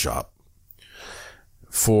Curiosity Shop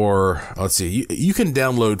for, let's see, you can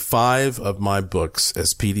download 5 of my books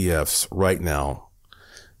as PDFs right now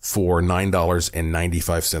for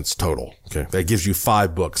 $9.95 total. Okay. That gives you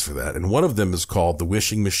 5 books for that. And one of them is called The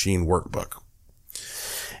Wishing Machine Workbook.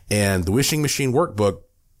 And the Wishing Machine Workbook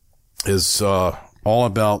is, all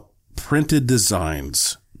about printed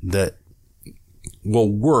designs that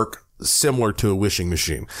will work similar to a wishing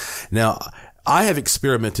machine. Now, I have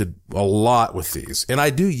experimented a lot with these, and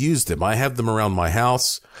I do use them. I have them around my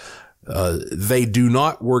house. They do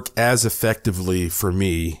not work as effectively for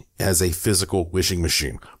me as a physical wishing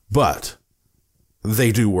machine, but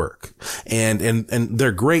they do work. And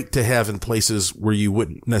they're great to have in places where you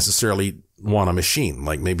wouldn't necessarily want a machine,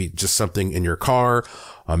 like maybe just something in your car,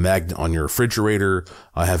 a magnet on your refrigerator.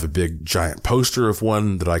 I have a big giant poster of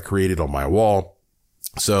one that I created on my wall.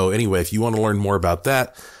 So anyway, if you want to learn more about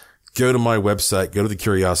that, go to my website, go to the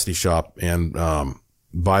Curiosity Shop, and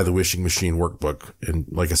buy the Wishing Machine Workbook. And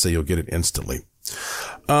like I say, you'll get it instantly.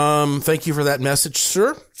 Thank you for that message,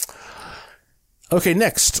 sir. Okay,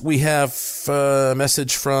 next we have a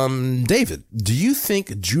message from David. Do you think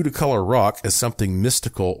Judicolor Rock is something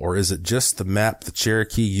mystical, or is it just the map the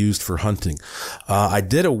Cherokee used for hunting? I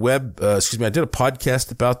did a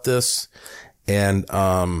podcast about this, and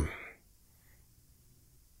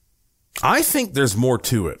I think there's more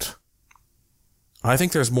to it.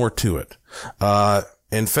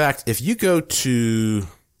 In fact, if you go to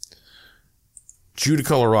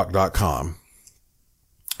judicolorrock.com,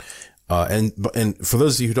 and for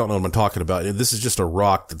those of you who don't know what I'm talking about, this is just a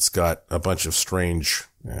rock that's got a bunch of strange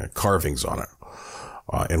carvings on it,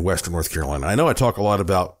 in western North Carolina. I know I talk a lot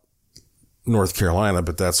about North Carolina,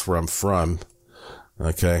 but that's where I'm from.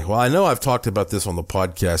 Okay. Well, I know I've talked about this on the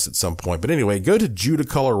podcast at some point, but anyway, go to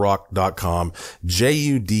judicolorrock.com,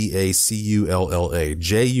 JUDACULLA,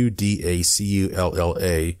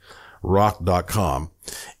 rock.com.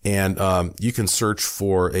 And, you can search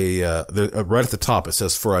for right at the top, it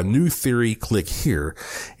says for a new theory, click here.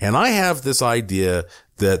 And I have this idea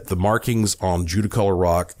that the markings on Judicolor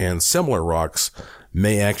Rock and similar rocks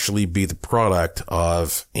may actually be the product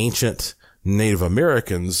of ancient Native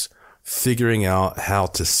Americans figuring out how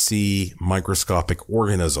to see microscopic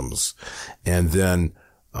organisms and then,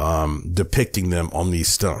 depicting them on these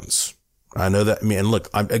stones. I know that, look,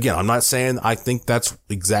 I'm not saying I think that's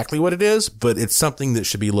exactly what it is, but it's something that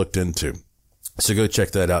should be looked into. So go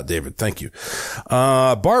check that out, David. Thank you.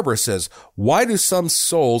 Barbara says, why do some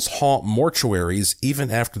souls haunt mortuaries even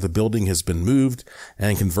after the building has been moved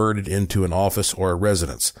and converted into an office or a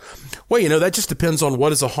residence? Well, that just depends on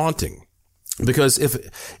what is a haunting. Because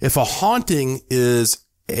if a haunting is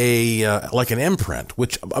like an imprint,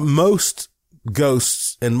 which most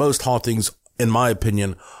ghosts and most hauntings, in my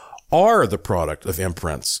opinion, are the product of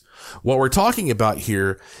imprints. What we're talking about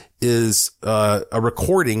here is a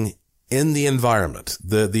recording in the environment.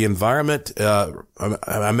 The environment,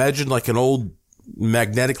 I imagine like an old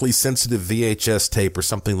magnetically sensitive VHS tape or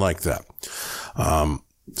something like that.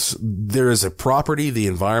 So there is a property the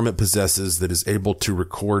environment possesses that is able to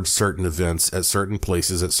record certain events at certain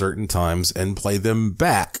places at certain times and play them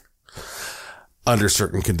back under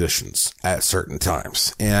certain conditions at certain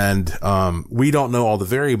times. And, we don't know all the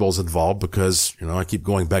variables involved because, I keep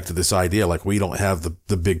going back to this idea, like we don't have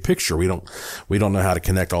the big picture. We don't know how to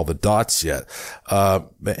connect all the dots yet.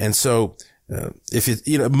 And so, if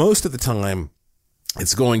it, most of the time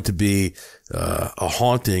it's going to be, a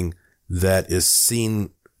haunting that is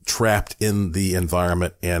seen trapped in the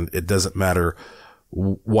environment, and it doesn't matter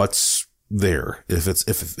what's there, if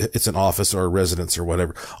it's an office or a residence or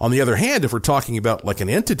whatever. On the other hand, if we're talking about like an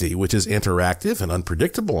entity, which is interactive and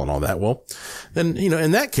unpredictable and all that, well, then,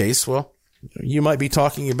 in that case, well, you might be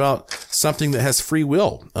talking about something that has free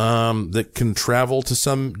will, that can travel to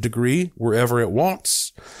some degree wherever it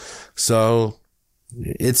wants. So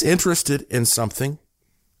it's interested in something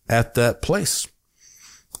at that place.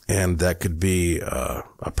 And that could be,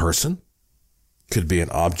 a person, could be an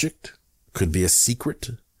object, could be a secret,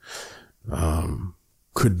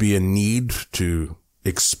 could be a need to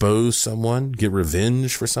expose someone, get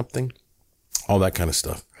revenge for something, all that kind of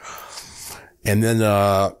stuff. And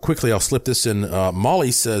then quickly, I'll slip this in.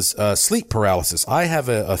 Molly says, sleep paralysis. I have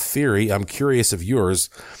a theory. I'm curious of yours,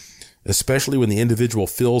 especially when the individual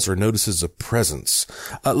feels or notices a presence.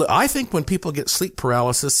 I think when people get sleep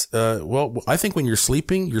paralysis, I think when you're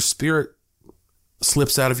sleeping, your spirit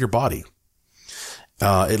slips out of your body.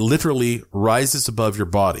 It literally rises above your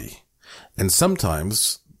body. And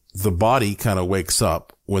sometimes the body kind of wakes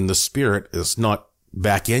up when the spirit is not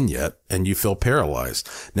back in yet and you feel paralyzed.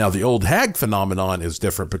 Now, the old hag phenomenon is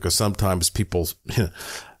different because sometimes people,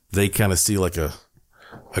 they kind of see like a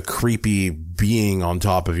creepy being on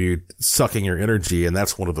top of you sucking your energy. And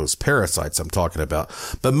that's one of those parasites I'm talking about.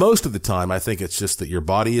 But most of the time, I think it's just that your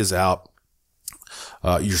body is out.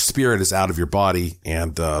 Your spirit is out of your body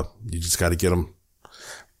and, you just got to get them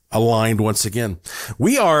aligned once again.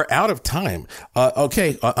 We are out of time.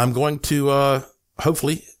 Okay. I'm going to,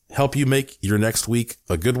 hopefully help you make your next week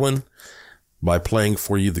a good one by playing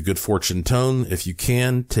for you the Good Fortune tone. If you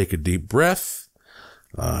can, take a deep breath,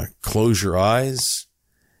 close your eyes.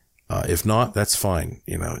 If not, that's fine.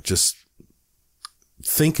 Just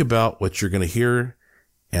think about what you're going to hear.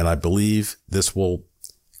 And I believe this will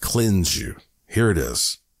cleanse you. Here it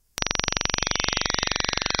is.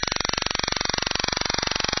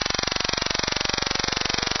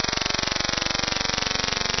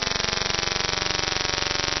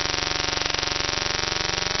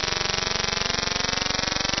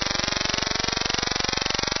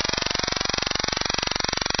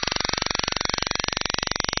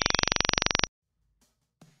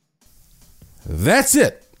 That's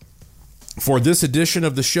it for this edition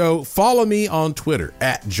of the show. Follow me on Twitter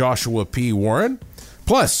at Joshua P. Warren.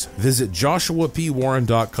 Plus, visit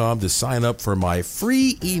joshuapwarren.com to sign up for my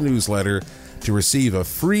free e-newsletter to receive a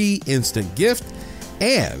free instant gift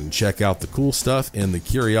and check out the cool stuff in the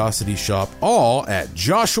Curiosity Shop, all at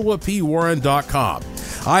joshuapwarren.com.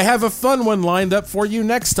 I have a fun one lined up for you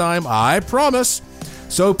next time, I promise.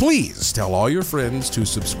 So please tell all your friends to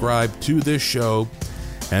subscribe to this show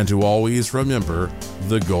and to always remember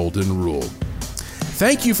the golden rule.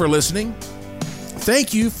 Thank you for listening.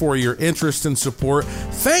 Thank you for your interest and support.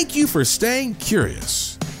 Thank you for staying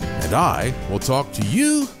curious. And I will talk to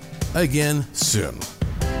you again soon.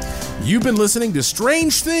 You've been listening to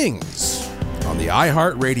Strange Things on the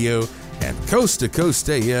iHeartRadio and Coast to Coast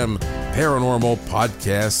AM Paranormal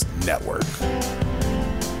Podcast Network.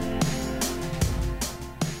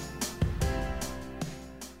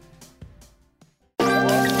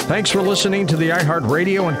 Thanks for listening to the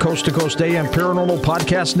iHeartRadio and Coast to Coast AM Paranormal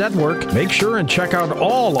Podcast Network. Make sure and check out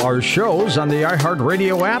all our shows on the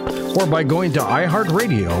iHeartRadio app or by going to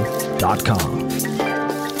iHeartRadio.com.